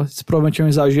Pokémon. Esse provavelmente é um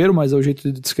exagero, mas é o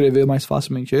jeito de descrever mais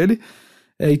facilmente ele.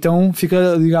 Então,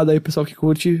 fica ligado aí, pessoal que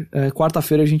curte.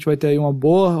 Quarta-feira a gente vai ter aí uma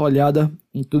boa olhada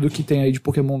em tudo que tem aí de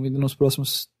Pokémon vindo nos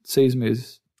próximos 6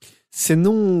 meses. Você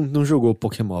não jogou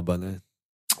Pokémoba, né?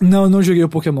 Não, eu não joguei o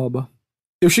Pokémoba.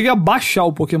 Eu cheguei a baixar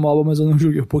o Pokémoba, mas eu não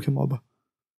joguei o Pokémoba.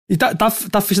 E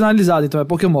tá finalizado, então é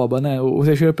Pokémoba, né? O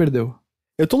Teixeira perdeu.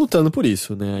 Eu tô lutando por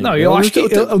isso, né? Não, eu acho que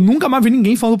eu nunca mais vi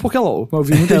ninguém falando do Pokélol. Eu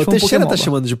vi muita gente falando o Teixeira Pokémoba. tá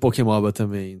chamando de Pokémoba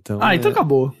também, então... Então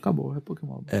acabou, é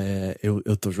Pokémoba.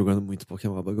 Eu tô jogando muito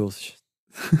Pokémoba Ghost.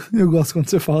 Eu gosto quando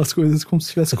você fala as coisas como se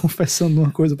estivesse confessando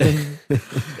uma coisa pra mim.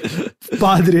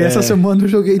 Padre, essa semana eu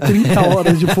joguei 30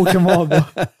 horas de Pokémoba.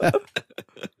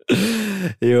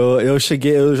 Eu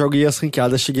joguei as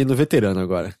ranqueadas, cheguei no veterano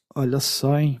agora. Olha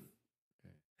só, hein?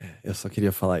 Eu só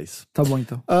queria falar isso. Tá bom,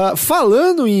 então.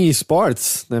 Falando em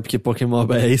esportes, né, porque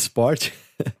Pokémoba é esporte,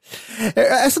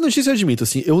 essa notícia eu admito,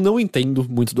 assim, eu não entendo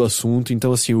muito do assunto,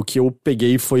 então, assim, o que eu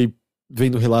peguei foi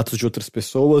vendo relatos de outras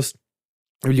pessoas,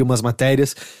 eu li umas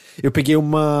matérias, eu peguei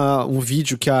um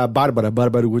vídeo que a Bárbara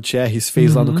Gutierrez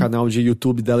fez lá no canal de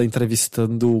YouTube dela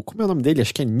entrevistando, como é o nome dele?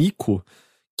 Acho que é Nico,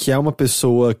 que é uma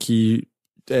pessoa que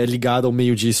é ligado ao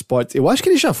meio de esportes. Eu acho que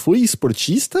ele já foi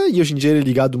esportista e hoje em dia ele é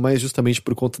ligado mais justamente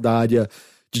por conta da área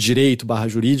de direito /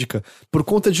 jurídica, por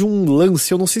conta de um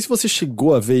lance, eu não sei se você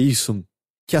chegou a ver isso,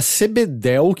 que a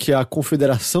CBDEL, que é a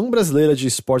Confederação Brasileira de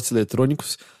Esportes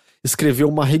Eletrônicos, escreveu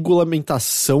uma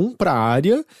regulamentação para a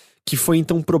área que foi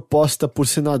então proposta por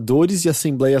senadores e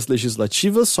assembleias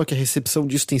legislativas, só que a recepção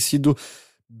disso tem sido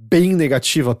bem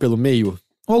negativa pelo meio.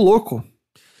 Ô, louco!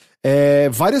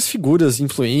 Várias figuras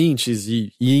influentes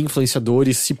e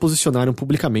influenciadores se posicionaram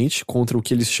publicamente contra o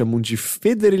que eles chamam de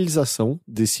federalização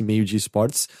desse meio de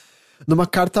esportes, numa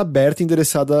carta aberta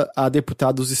endereçada a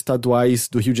deputados estaduais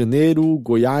do Rio de Janeiro,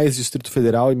 Goiás, Distrito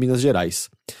Federal e Minas Gerais.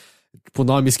 Tipo,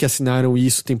 nomes que assinaram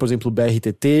isso tem, por exemplo, o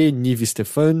BRTT, Nive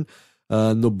Stefan,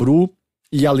 Nobru,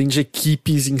 e além de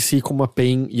equipes em si como a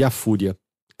PEN e a Fúria.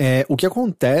 O que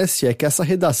acontece é que essa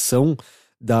redação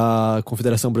da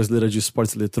Confederação Brasileira de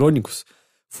Esportes Eletrônicos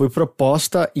foi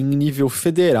proposta em nível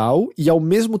federal e ao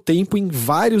mesmo tempo em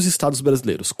vários estados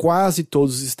brasileiros, quase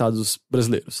todos os estados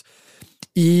brasileiros.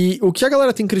 E o que a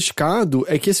galera tem criticado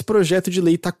é que esse projeto de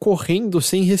lei tá correndo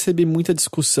sem receber muita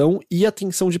discussão e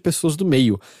atenção de pessoas do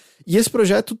meio. E esse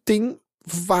projeto tem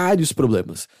vários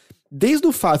problemas. Desde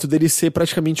o fato dele ser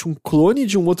praticamente um clone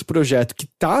de um outro projeto que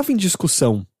estava em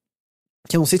discussão,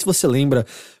 que eu não sei se você lembra,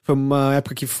 foi uma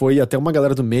época que foi até uma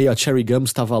galera do meio, a Cherry Gums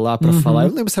estava lá pra falar, eu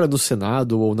não lembro se era no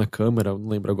Senado ou na Câmara, não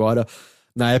lembro agora,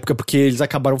 na época, porque eles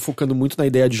acabaram focando muito na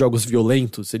ideia de jogos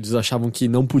violentos, eles achavam que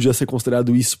não podia ser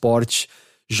considerado esporte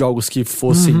jogos que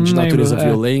fossem de natureza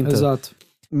violenta. Exato.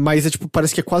 Mas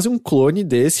parece que é quase um clone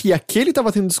desse, e aquele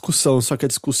tava tendo discussão, só que a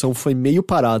discussão foi meio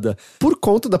parada por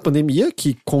conta da pandemia,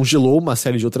 que congelou uma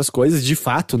série de outras coisas, de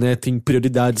fato, né, tem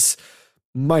prioridades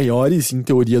maiores, em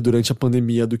teoria, durante a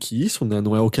pandemia do que isso, né?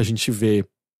 Não é o que a gente vê.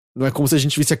 Não é como se a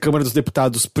gente visse a Câmara dos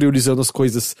Deputados priorizando as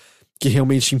coisas que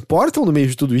realmente importam no meio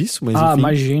de tudo isso, mas enfim.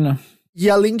 Imagina. E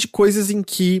além de coisas em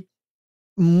que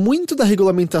muito da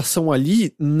regulamentação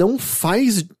ali não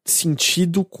faz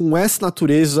sentido com essa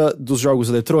natureza dos jogos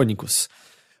eletrônicos.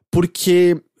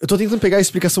 Porque eu tô tentando pegar a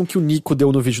explicação que o Nico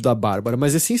deu no vídeo da Bárbara,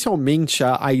 mas essencialmente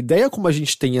a ideia como a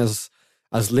gente tem as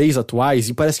leis atuais,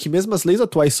 e parece que mesmo as leis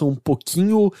atuais são um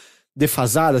pouquinho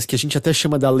defasadas, que a gente até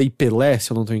chama da Lei Pelé,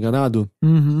 se eu não tô enganado,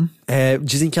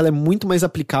 dizem que ela é muito mais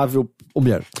aplicável, ou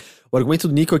melhor, o argumento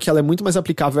do Nico é que ela é muito mais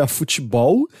aplicável a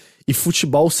futebol e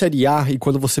futebol Série A, e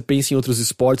quando você pensa em outros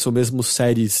esportes, ou mesmo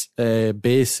séries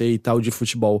B, C e tal de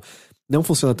futebol, não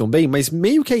funciona tão bem, mas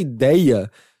meio que a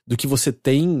ideia do que você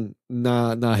tem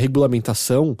na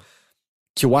regulamentação,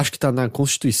 que eu acho que tá na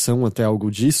Constituição até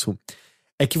algo disso,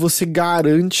 é que você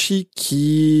garante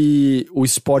que o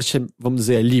esporte, vamos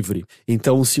dizer, é livre.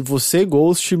 Então, se você,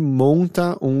 Ghost,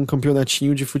 monta um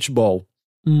campeonatinho de futebol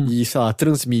e, sei lá,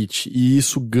 transmite, e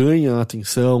isso ganha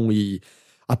atenção e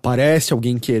aparece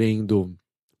alguém querendo,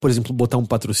 por exemplo, botar um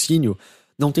patrocínio,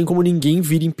 não tem como ninguém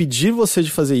vir impedir você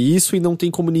de fazer isso e não tem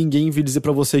como ninguém vir dizer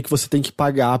pra você que você tem que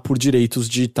pagar por direitos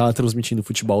de estar transmitindo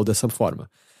futebol dessa forma.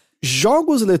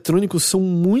 Jogos eletrônicos são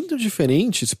muito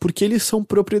diferentes porque eles são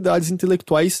propriedades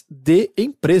intelectuais de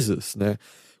empresas, né?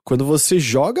 Quando você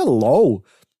joga LoL,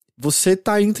 você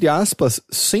tá, entre aspas,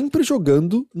 sempre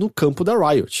jogando no campo da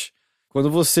Riot.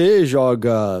 Quando você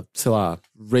joga, sei lá,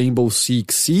 Rainbow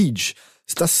Six Siege,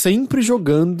 você tá sempre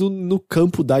jogando no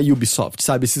campo da Ubisoft,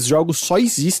 sabe? Esses jogos só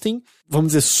existem, vamos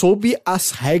dizer, sob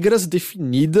as regras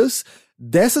definidas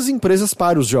dessas empresas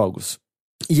para os jogos.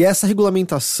 E essa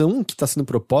regulamentação que está sendo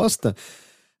proposta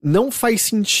não faz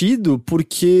sentido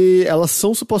porque elas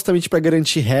são supostamente para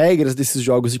garantir regras desses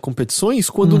jogos e competições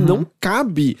quando não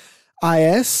cabe a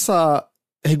essa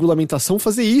regulamentação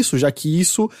fazer isso, já que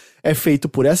isso é feito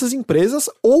por essas empresas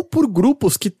ou por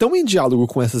grupos que estão em diálogo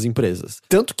com essas empresas.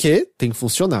 Tanto que tem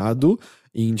funcionado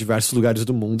em diversos lugares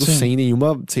do mundo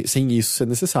sem isso ser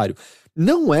necessário.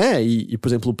 Não é, e por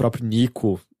exemplo, o próprio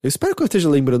Nico, eu espero que eu esteja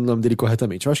lembrando o nome dele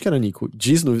corretamente, eu acho que era Nico,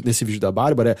 diz nesse vídeo da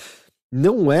Bárbara,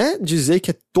 não é dizer que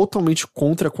é totalmente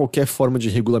contra qualquer forma de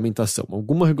regulamentação.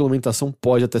 Alguma regulamentação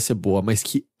pode até ser boa, mas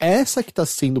que essa que está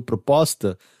sendo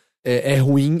proposta é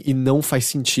ruim e não faz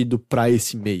sentido pra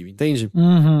esse meio, entende?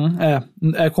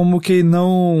 É como que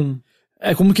não...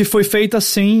 É como que foi feita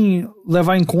sem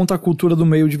levar em conta a cultura do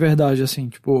meio de verdade, assim,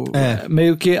 tipo...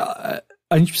 meio que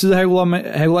a gente precisa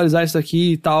regularizar isso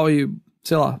daqui e tal, e,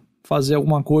 sei lá, fazer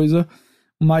alguma coisa,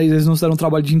 mas eles não se deram o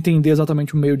trabalho de entender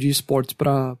exatamente o meio de esportes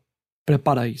pra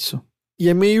preparar isso. E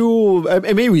é meio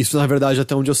isso, na verdade,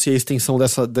 até onde eu sei a extensão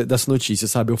dessa notícia,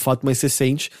 sabe? O fato mais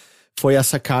recente foi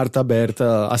essa carta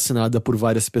aberta assinada por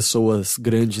várias pessoas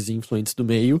grandes e influentes do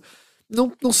meio.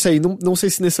 Não sei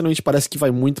se necessariamente parece que vai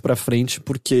muito pra frente,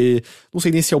 porque não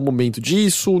sei nem se é o momento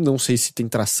disso, não sei se tem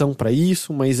tração pra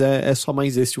isso, mas é só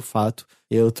mais esse o fato.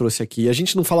 Eu trouxe aqui. A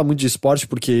gente não fala muito de esporte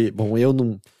porque, bom, eu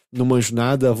não manjo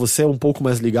nada, você é um pouco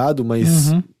mais ligado,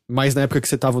 mas mais na época que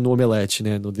você tava no Omelete,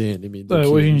 né, no DNM.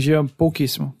 Hoje em dia,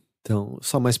 pouquíssimo. Então,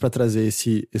 só mais pra trazer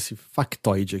esse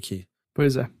factoide aqui.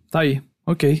 Pois é, tá aí,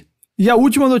 ok. E a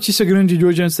última notícia grande de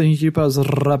hoje, antes da gente ir para as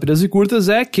rápidas e curtas,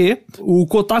 é que o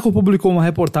Kotaku publicou uma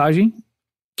reportagem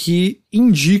que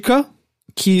indica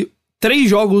que 3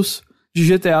 jogos de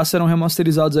GTA serão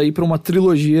remasterizados aí para uma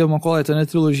trilogia, uma coletânea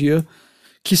trilogia,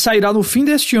 que sairá no fim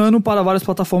deste ano para várias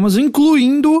plataformas,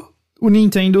 incluindo o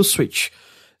Nintendo Switch.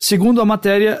 Segundo a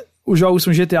matéria, os jogos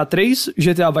são GTA 3,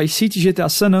 GTA Vice City e GTA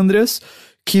San Andreas,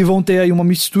 que vão ter aí uma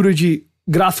mistura de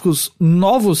gráficos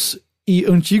novos e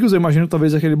antigos, eu imagino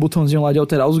talvez aquele botãozinho lá de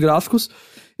alterar os gráficos,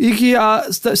 e que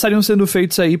estariam sendo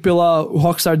feitos aí pela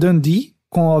Rockstar Dundee,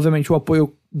 com obviamente o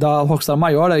apoio da Rockstar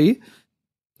maior aí,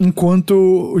 enquanto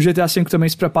o GTA V também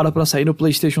se prepara para sair no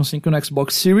PlayStation 5 e no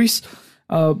Xbox Series.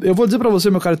 Eu vou dizer pra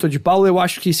você, meu caritou de Paulo, eu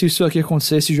acho que se isso aqui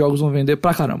acontecer, esses jogos vão vender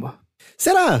pra caramba.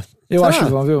 Será? Eu acho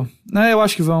que vão, viu? Eu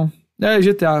acho que vão.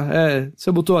 GTA,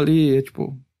 você botou ali,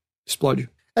 tipo, explode.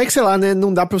 É que, sei lá, né,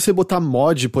 não dá pra você botar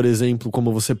mod, por exemplo,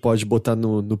 como você pode botar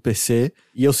no PC.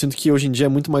 E eu sinto que hoje em dia é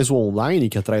muito mais o online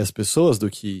que atrai as pessoas do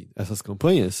que essas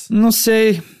campanhas. Não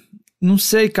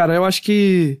sei, cara. Eu acho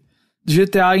que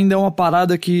GTA ainda é uma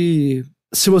parada que...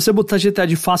 Se você botar GTA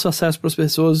de fácil acesso pras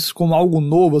pessoas como algo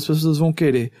novo, as pessoas vão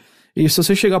querer. E se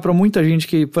você chegar pra muita gente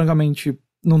que, francamente,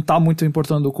 não tá muito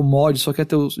importando com mod, só quer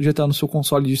ter o GTA no seu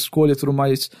console de escolha e tudo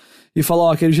mais... E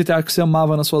falar, aquele GTA que você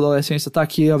amava na sua adolescência, tá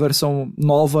aqui a versão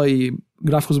nova e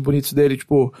gráficos bonitos dele,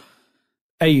 tipo...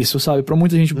 É isso, sabe? Pra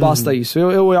muita gente basta isso.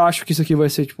 Eu acho que isso aqui vai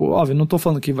ser, tipo... Óbvio, não tô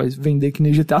falando que vai vender que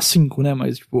nem GTA V, né?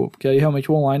 Mas, tipo... Porque aí realmente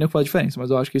o online é o que faz a diferença. Mas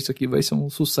eu acho que isso aqui vai ser um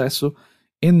sucesso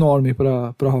enorme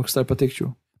pra Rockstar, pra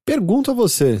Take-Two. Pergunto a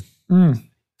você.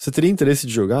 Você teria interesse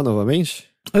de jogar novamente?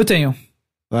 Eu tenho.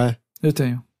 É? Eu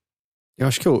tenho. Eu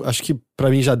acho que pra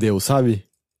mim já deu, sabe?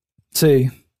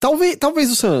 Sei.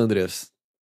 Talvez o San Andreas.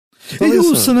 E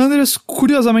o San Andreas,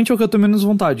 curiosamente, é o que eu tenho menos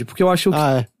vontade. Porque eu acho que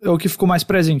é o que ficou mais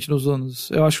presente nos anos.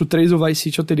 Eu acho que o 3 e o Vice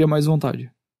City eu teria mais vontade.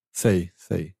 Sei.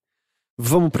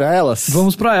 Vamos pra elas?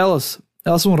 Vamos pra elas.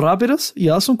 Elas são rápidas e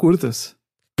elas são curtas.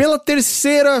 Pela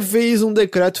 3ª vez, um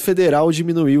decreto federal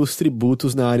diminuiu os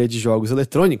tributos na área de jogos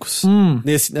eletrônicos.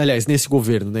 Nesse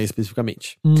governo, né,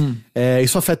 especificamente.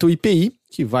 Isso afeta o IPI,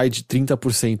 que vai de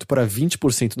 30% para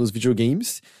 20% nos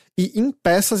videogames. E em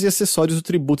peças e acessórios o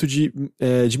tributo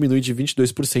diminui de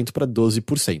 22% para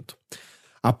 12%.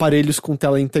 Aparelhos com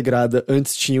tela integrada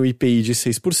antes tinham IPI de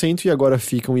 6% e agora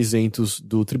ficam isentos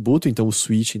do tributo, então o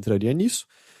Switch entraria nisso.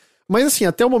 Mas assim,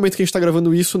 até o momento que a gente tá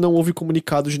gravando isso, não houve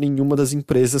comunicado de nenhuma das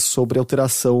empresas sobre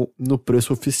alteração no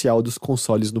preço oficial dos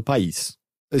consoles no país.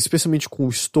 Especialmente com o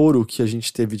estouro que a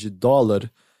gente teve de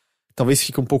dólar, talvez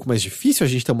fique um pouco mais difícil a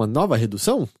gente ter uma nova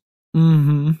redução?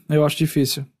 Eu acho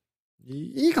difícil.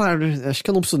 E claro, acho que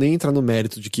eu não preciso nem entrar no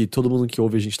mérito de que todo mundo que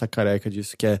ouve a gente tá careca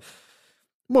disso, que é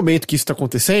o momento que isso tá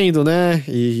acontecendo, né?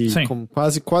 E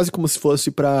quase como se fosse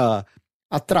pra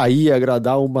atrair,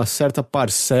 agradar uma certa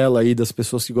parcela aí das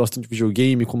pessoas que gostam de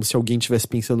videogame, como se alguém estivesse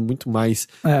pensando muito mais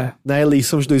na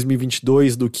eleição de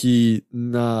 2022 do que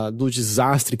no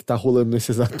desastre que tá rolando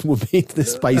nesse exato momento,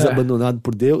 nesse país abandonado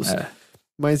por Deus.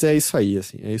 Mas é isso aí,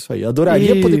 assim, é isso aí.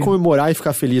 Adoraria poder comemorar e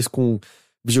ficar feliz com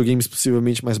videogames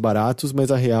possivelmente mais baratos,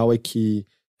 mas a real é que...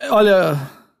 Olha...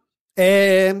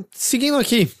 Seguindo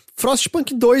aqui,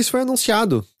 Frostpunk 2 foi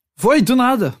anunciado. Foi do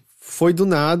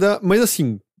nada, mas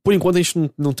assim, por enquanto a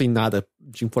gente não tem nada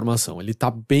de informação. Ele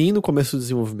tá bem no começo do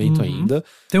desenvolvimento ainda.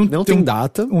 Não tem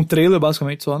data. Um trailer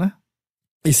basicamente só, né?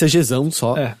 E CGzão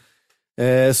só.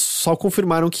 Só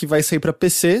confirmaram que vai sair pra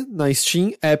PC, na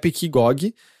Steam, Epic e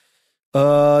GOG.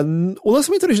 O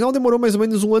lançamento original demorou mais ou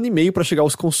menos 1 ano e meio pra chegar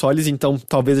aos consoles, então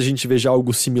talvez a gente veja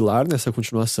algo similar nessa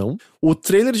continuação. O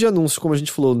trailer de anúncio, como a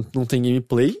gente falou, não tem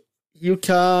gameplay. E o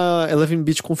que a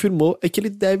 11-bit confirmou é que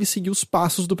ele deve seguir os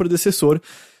passos do predecessor,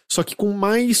 só que com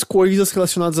mais coisas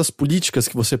relacionadas às políticas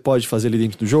que você pode fazer ali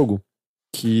dentro do jogo,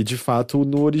 que de fato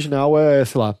no original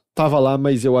sei lá, tava lá,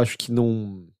 mas eu acho que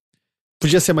não...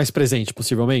 Podia ser mais presente,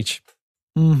 possivelmente.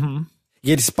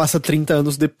 E ele se passa 30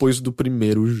 anos depois do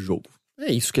primeiro jogo.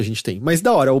 É isso que a gente tem. Mas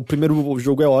da hora, o primeiro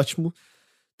jogo é ótimo,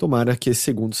 tomara que esse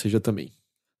segundo seja também.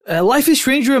 Life is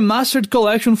Strange Remastered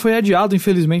Collection foi adiado,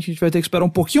 infelizmente, a gente vai ter que esperar um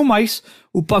pouquinho mais.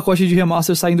 O pacote de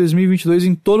remaster sai em 2022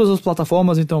 em todas as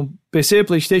plataformas, então PC,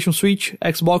 PlayStation, Switch,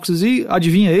 Xboxes e,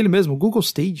 adivinha ele mesmo, Google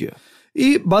Stadia.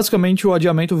 E, basicamente, o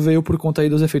adiamento veio por conta aí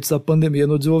dos efeitos da pandemia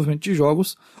no desenvolvimento de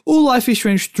jogos. O Life is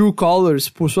Strange True Colors,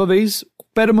 por sua vez,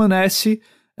 permanece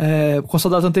com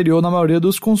sua data anterior na maioria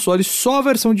dos consoles, só a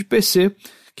versão de PC,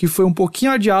 que foi um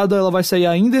pouquinho adiada, ela vai sair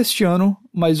ainda este ano,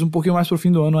 mas um pouquinho mais pro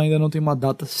fim do ano, ainda não tem uma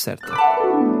data certa.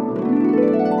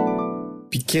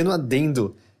 Pequeno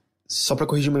adendo, só pra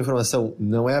corrigir uma informação,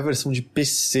 não é a versão de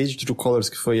PC de True Colors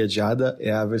que foi adiada,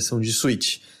 é a versão de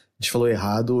Switch. A gente falou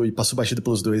errado e passou batido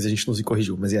pelos dois, a gente não se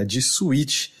corrigiu, mas é a de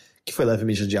Switch que foi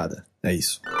levemente adiada. É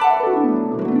isso.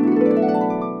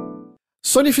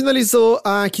 Sony finalizou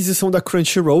a aquisição da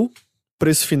Crunchyroll. O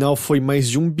preço final foi mais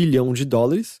de $1 bilhão.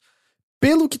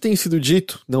 Pelo que tem sido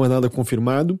dito, não é nada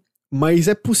confirmado, mas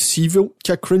é possível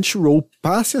que a Crunchyroll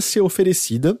passe a ser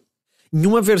oferecida em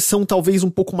uma versão talvez um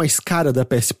pouco mais cara da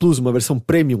PS Plus, uma versão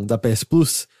premium da PS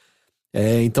Plus.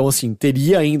 Então, assim,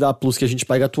 teria ainda a Plus que a gente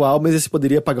paga atual, mas você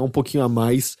poderia pagar um pouquinho a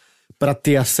mais para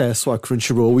ter acesso a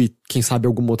Crunchyroll e, quem sabe,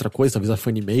 alguma outra coisa, talvez a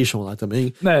Funimation lá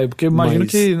também. Porque eu imagino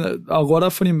que agora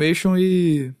a Funimation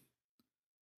e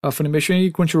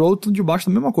Crunchyroll estão debaixo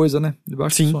da mesma coisa, né?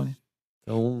 Debaixo da Sony.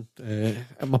 Então,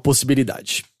 é uma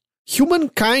possibilidade.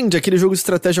 Humankind, aquele jogo de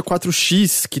estratégia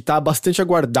 4X que tá bastante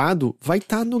aguardado, vai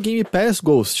estar no Game Pass,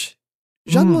 Ghost.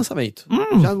 Já no lançamento.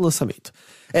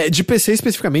 De PC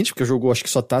especificamente, porque o jogo acho que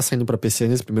só tá saindo pra PC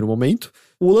nesse primeiro momento.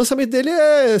 O lançamento dele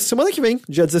é semana que vem,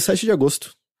 dia 17 de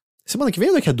agosto. Semana que vem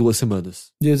ou daqui a 2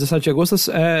 semanas? Dia 17 de agosto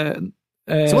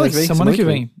Semana que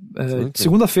vem.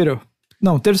 Segunda-feira.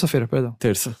 Não, terça-feira, perdão.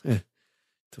 Terça,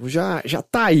 Então já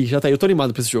tá aí. Eu tô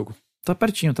animado pra esse jogo. Tá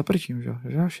pertinho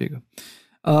já chega.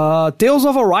 Tales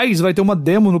of Arise vai ter uma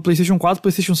demo no PlayStation 4,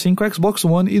 PlayStation 5, Xbox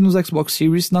One e nos Xbox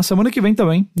Series na semana que vem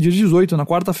também, dia 18, na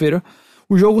quarta-feira.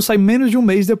 O jogo sai menos de um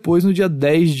mês depois, no dia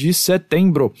 10 de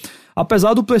setembro.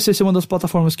 Apesar do PC ser uma das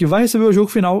plataformas que vai receber o jogo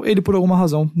final, ele por alguma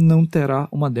razão não terá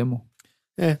uma demo.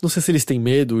 Não sei se eles têm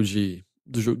medo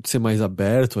do jogo de ser mais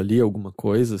aberto ali, alguma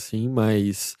coisa assim,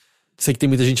 mas sei que tem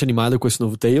muita gente animada com esse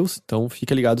novo Tales, então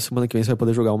fica ligado, semana que vem você vai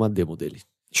poder jogar uma demo dele.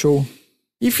 Show.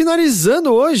 E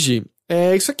finalizando hoje,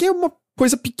 isso aqui é uma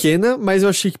coisa pequena, mas eu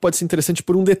achei que pode ser interessante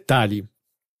por um detalhe.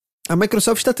 A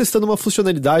Microsoft está testando uma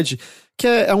funcionalidade que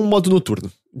é um modo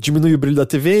noturno. Diminui o brilho da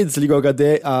TV, desliga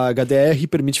a HDR e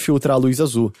permite filtrar a luz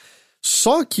azul.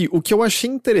 Só que o que eu achei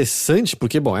interessante,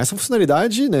 porque, essa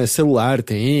funcionalidade, né, celular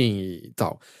tem e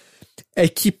tal, é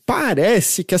que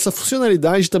parece que essa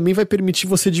funcionalidade também vai permitir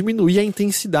você diminuir a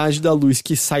intensidade da luz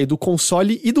que sai do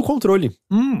console e do controle.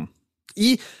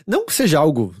 E não que seja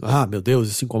algo, meu Deus,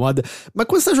 isso incomoda, mas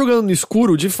quando você tá jogando no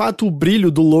escuro, de fato o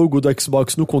brilho do logo do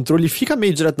Xbox no controle fica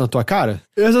meio direto na tua cara.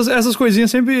 Essas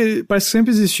coisinhas parece que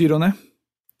sempre existiram, né?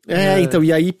 Então,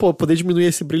 e aí, poder diminuir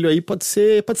esse brilho aí pode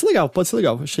ser legal,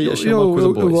 Achei uma coisa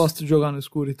boa. Eu gosto de jogar no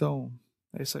escuro, então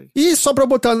É isso aí. E só pra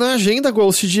botar na agenda,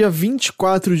 Ghost, dia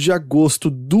 24 de agosto,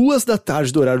 2 da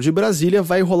tarde do horário de Brasília,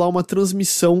 vai rolar uma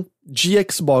transmissão de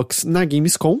Xbox na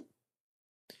Gamescom.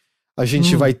 A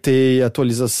gente vai ter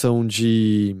atualização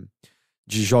de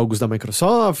jogos da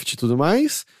Microsoft e tudo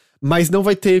mais, mas não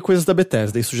vai ter coisas da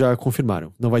Bethesda, isso já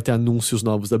confirmaram. Não vai ter anúncios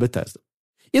novos da Bethesda.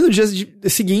 E no dia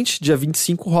seguinte, dia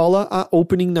 25, rola a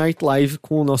Opening Night Live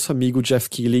com o nosso amigo Jeff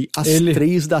Keighley às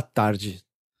 3 da tarde.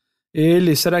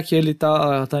 Será que ele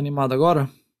tá animado agora?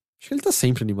 Acho que ele tá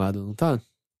sempre animado, não tá?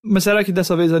 Mas será que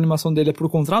dessa vez a animação dele é por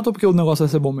contrato ou porque o negócio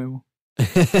vai ser bom mesmo?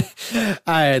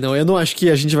 Não, eu não acho que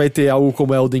a gente vai ter algo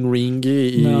como Elden Ring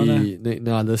e não, né?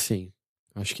 Nada assim.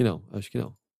 Acho que não.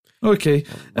 Ok.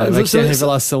 Vai ser a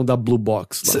revelação da Blue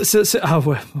Box lá.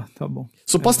 Ué, tá bom.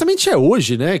 Supostamente é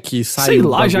hoje, né, que sai Sei o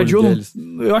lá, já adiou. deles.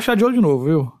 Eu acho que adiou de novo,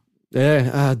 viu?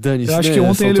 Dane-se. Eu acho que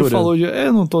ontem ele falou de...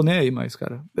 Eu não tô nem aí mais,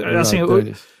 cara. Assim,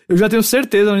 eu já tenho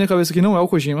certeza na minha cabeça que não é o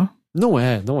Kojima. Não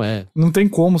é. Não tem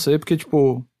como ser, porque,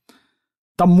 tipo...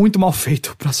 Tá muito mal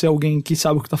feito pra ser alguém que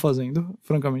sabe o que tá fazendo,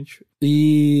 francamente.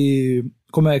 E...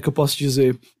 Como é que eu posso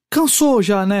dizer? Cansou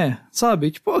já, né?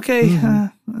 Sabe? Tipo, ok.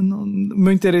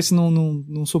 Meu interesse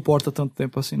não suporta tanto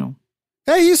tempo assim, não.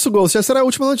 É isso, Ghost. Essa era a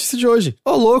última notícia de hoje.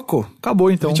 Ô, louco.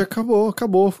 Acabou, então. A gente acabou.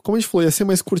 Como a gente falou, ia ser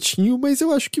mais curtinho, mas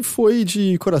eu acho que foi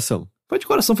de coração. Foi de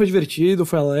coração, foi divertido,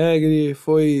 foi alegre,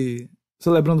 foi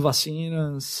celebrando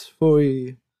vacinas,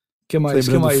 foi... Que mais?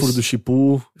 Lembrando o Furo do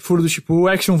Chipu. Furo do Chipu,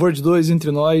 Action Verge 2 entre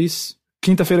nós.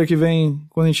 Quinta-feira que vem,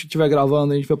 quando a gente estiver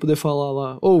gravando, a gente vai poder falar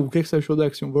lá, o que você achou do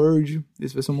Action Verge?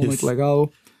 Esse vai ser um momento legal.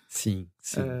 Sim.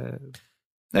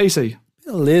 É isso aí.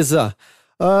 Beleza.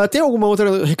 Tem alguma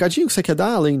outra recadinho que você quer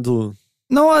dar, além do...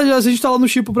 Não, a gente tá lá no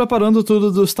Chipo preparando tudo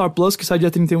do Star Plus, que sai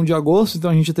dia 31 de agosto, então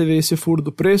a gente já teve esse furo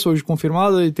do preço hoje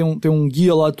confirmado, e tem um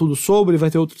guia lá tudo sobre, vai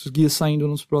ter outros guias saindo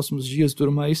nos próximos dias e tudo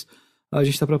mais. A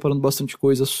gente tá preparando bastante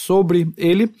coisa sobre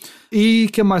ele. E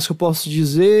o que mais que eu posso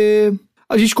dizer?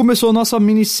 A gente começou a nossa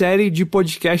minissérie de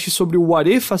podcast sobre o What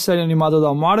If, a série animada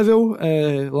da Marvel,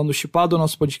 lá no Chipado,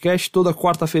 nosso podcast. Toda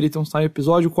quarta-feira então sai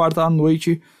episódio, quarta à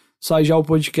noite sai já o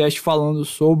podcast falando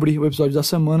sobre o episódio da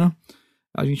semana.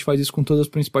 A gente faz isso com todas as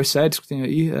principais séries que tem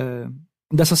aí,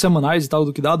 dessas semanais e tal,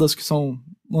 do que dá, das que são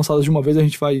lançadas de uma vez, a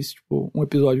gente faz tipo um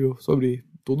episódio sobre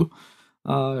tudo.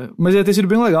 Mas tem sido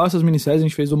bem legal essas minisséries. A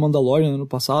gente fez do Mandalorian no ano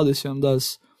passado, esse ano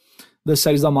das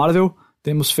séries da Marvel.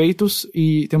 Temos feito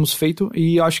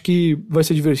e acho que vai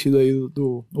ser divertido aí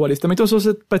do What If também. Então, se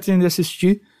você pretende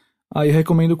assistir, aí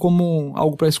recomendo como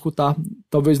algo pra escutar,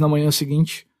 talvez na manhã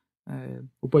seguinte,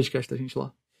 o podcast da gente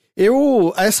lá.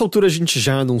 A essa altura a gente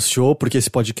já anunciou, porque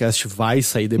esse podcast vai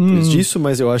sair depois disso,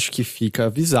 mas eu acho que fica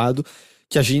avisado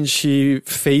que a gente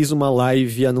fez uma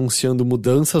live anunciando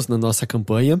mudanças na nossa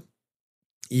campanha.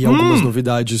 E algumas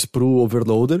novidades pro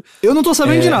Overloader. Eu não tô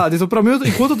sabendo de nada, então pra mim,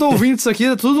 enquanto eu tô ouvindo isso aqui,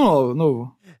 é tudo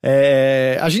novo.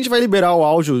 A gente vai liberar o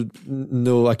áudio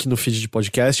aqui no feed de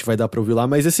podcast, vai dar pra ouvir lá,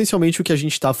 mas essencialmente o que a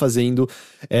gente tá fazendo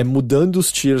é mudando os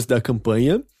tiers da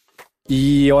campanha.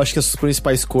 E eu acho que as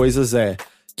principais coisas é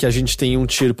que a gente tem um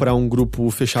tier para um grupo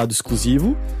fechado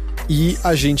exclusivo e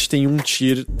a gente tem um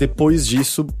tier depois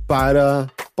disso para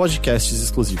podcasts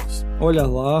exclusivos. Olha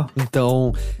lá.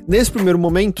 Então, nesse primeiro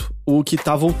momento, o que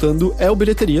tá voltando é o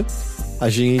Bilheteria. A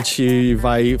gente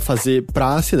vai fazer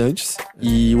pra assinantes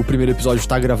e o primeiro episódio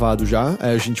tá gravado já.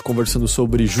 A gente conversando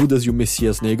sobre Judas e o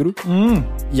Messias Negro.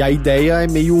 E a ideia é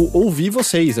meio ouvir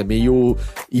vocês, é meio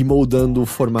ir moldando o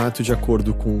formato de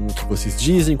acordo com o que vocês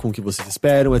dizem, com o que vocês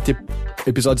esperam. É ter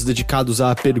episódios dedicados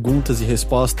a perguntas e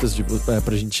respostas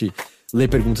pra gente ler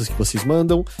perguntas que vocês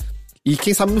mandam. E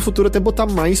quem sabe no futuro até botar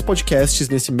mais podcasts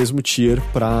nesse mesmo tier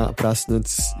pra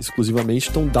assinantes exclusivamente.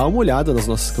 Então dá uma olhada nas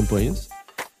nossas campanhas.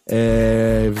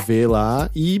 Ver lá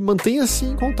e mantenha-se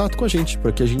em contato com a gente,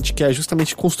 porque a gente quer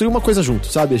justamente construir uma coisa junto,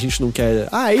 sabe? A gente não quer,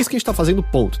 é isso que a gente tá fazendo,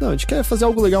 ponto. Não, a gente quer fazer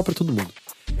algo legal pra todo mundo.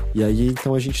 E aí,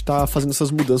 então a gente tá fazendo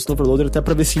essas mudanças no Overloader até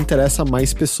pra ver se interessa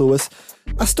mais pessoas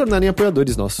a se tornarem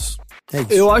apoiadores nossos. É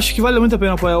isso. Eu acho que vale muito a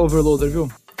pena apoiar o Overloader, viu?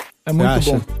 É muito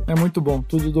bom, é muito bom.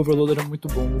 Tudo do Overloader é muito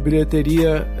bom. O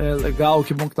Bilheteria é legal,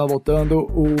 que bom que tá voltando.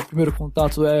 O Primeiro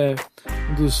Contato é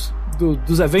um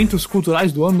dos eventos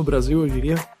culturais do ano no Brasil, eu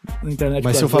diria, na internet.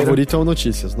 Mas brasileira. seu favorito é o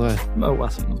Notícias, não é?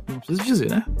 Assim, não preciso dizer,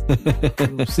 né?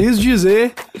 Não preciso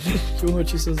dizer que o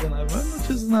Notícias da Nave, mas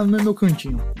Notícias da Nave é meu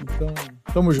cantinho. Então,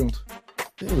 tamo junto.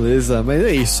 Beleza, mas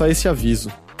é isso, só esse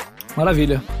aviso.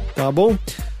 Maravilha. Tá bom?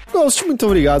 Ghost, muito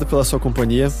obrigado pela sua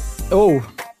companhia. Eu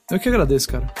que agradeço,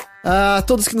 cara. A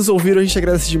todos que nos ouviram, a gente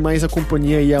agradece demais a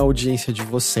companhia e a audiência de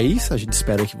vocês. A gente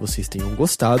espera que vocês tenham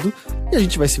gostado. E a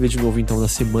gente vai se ver de novo então na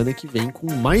semana que vem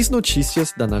com mais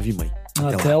notícias da Nave Mãe.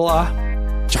 Até lá.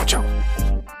 Tchau, tchau.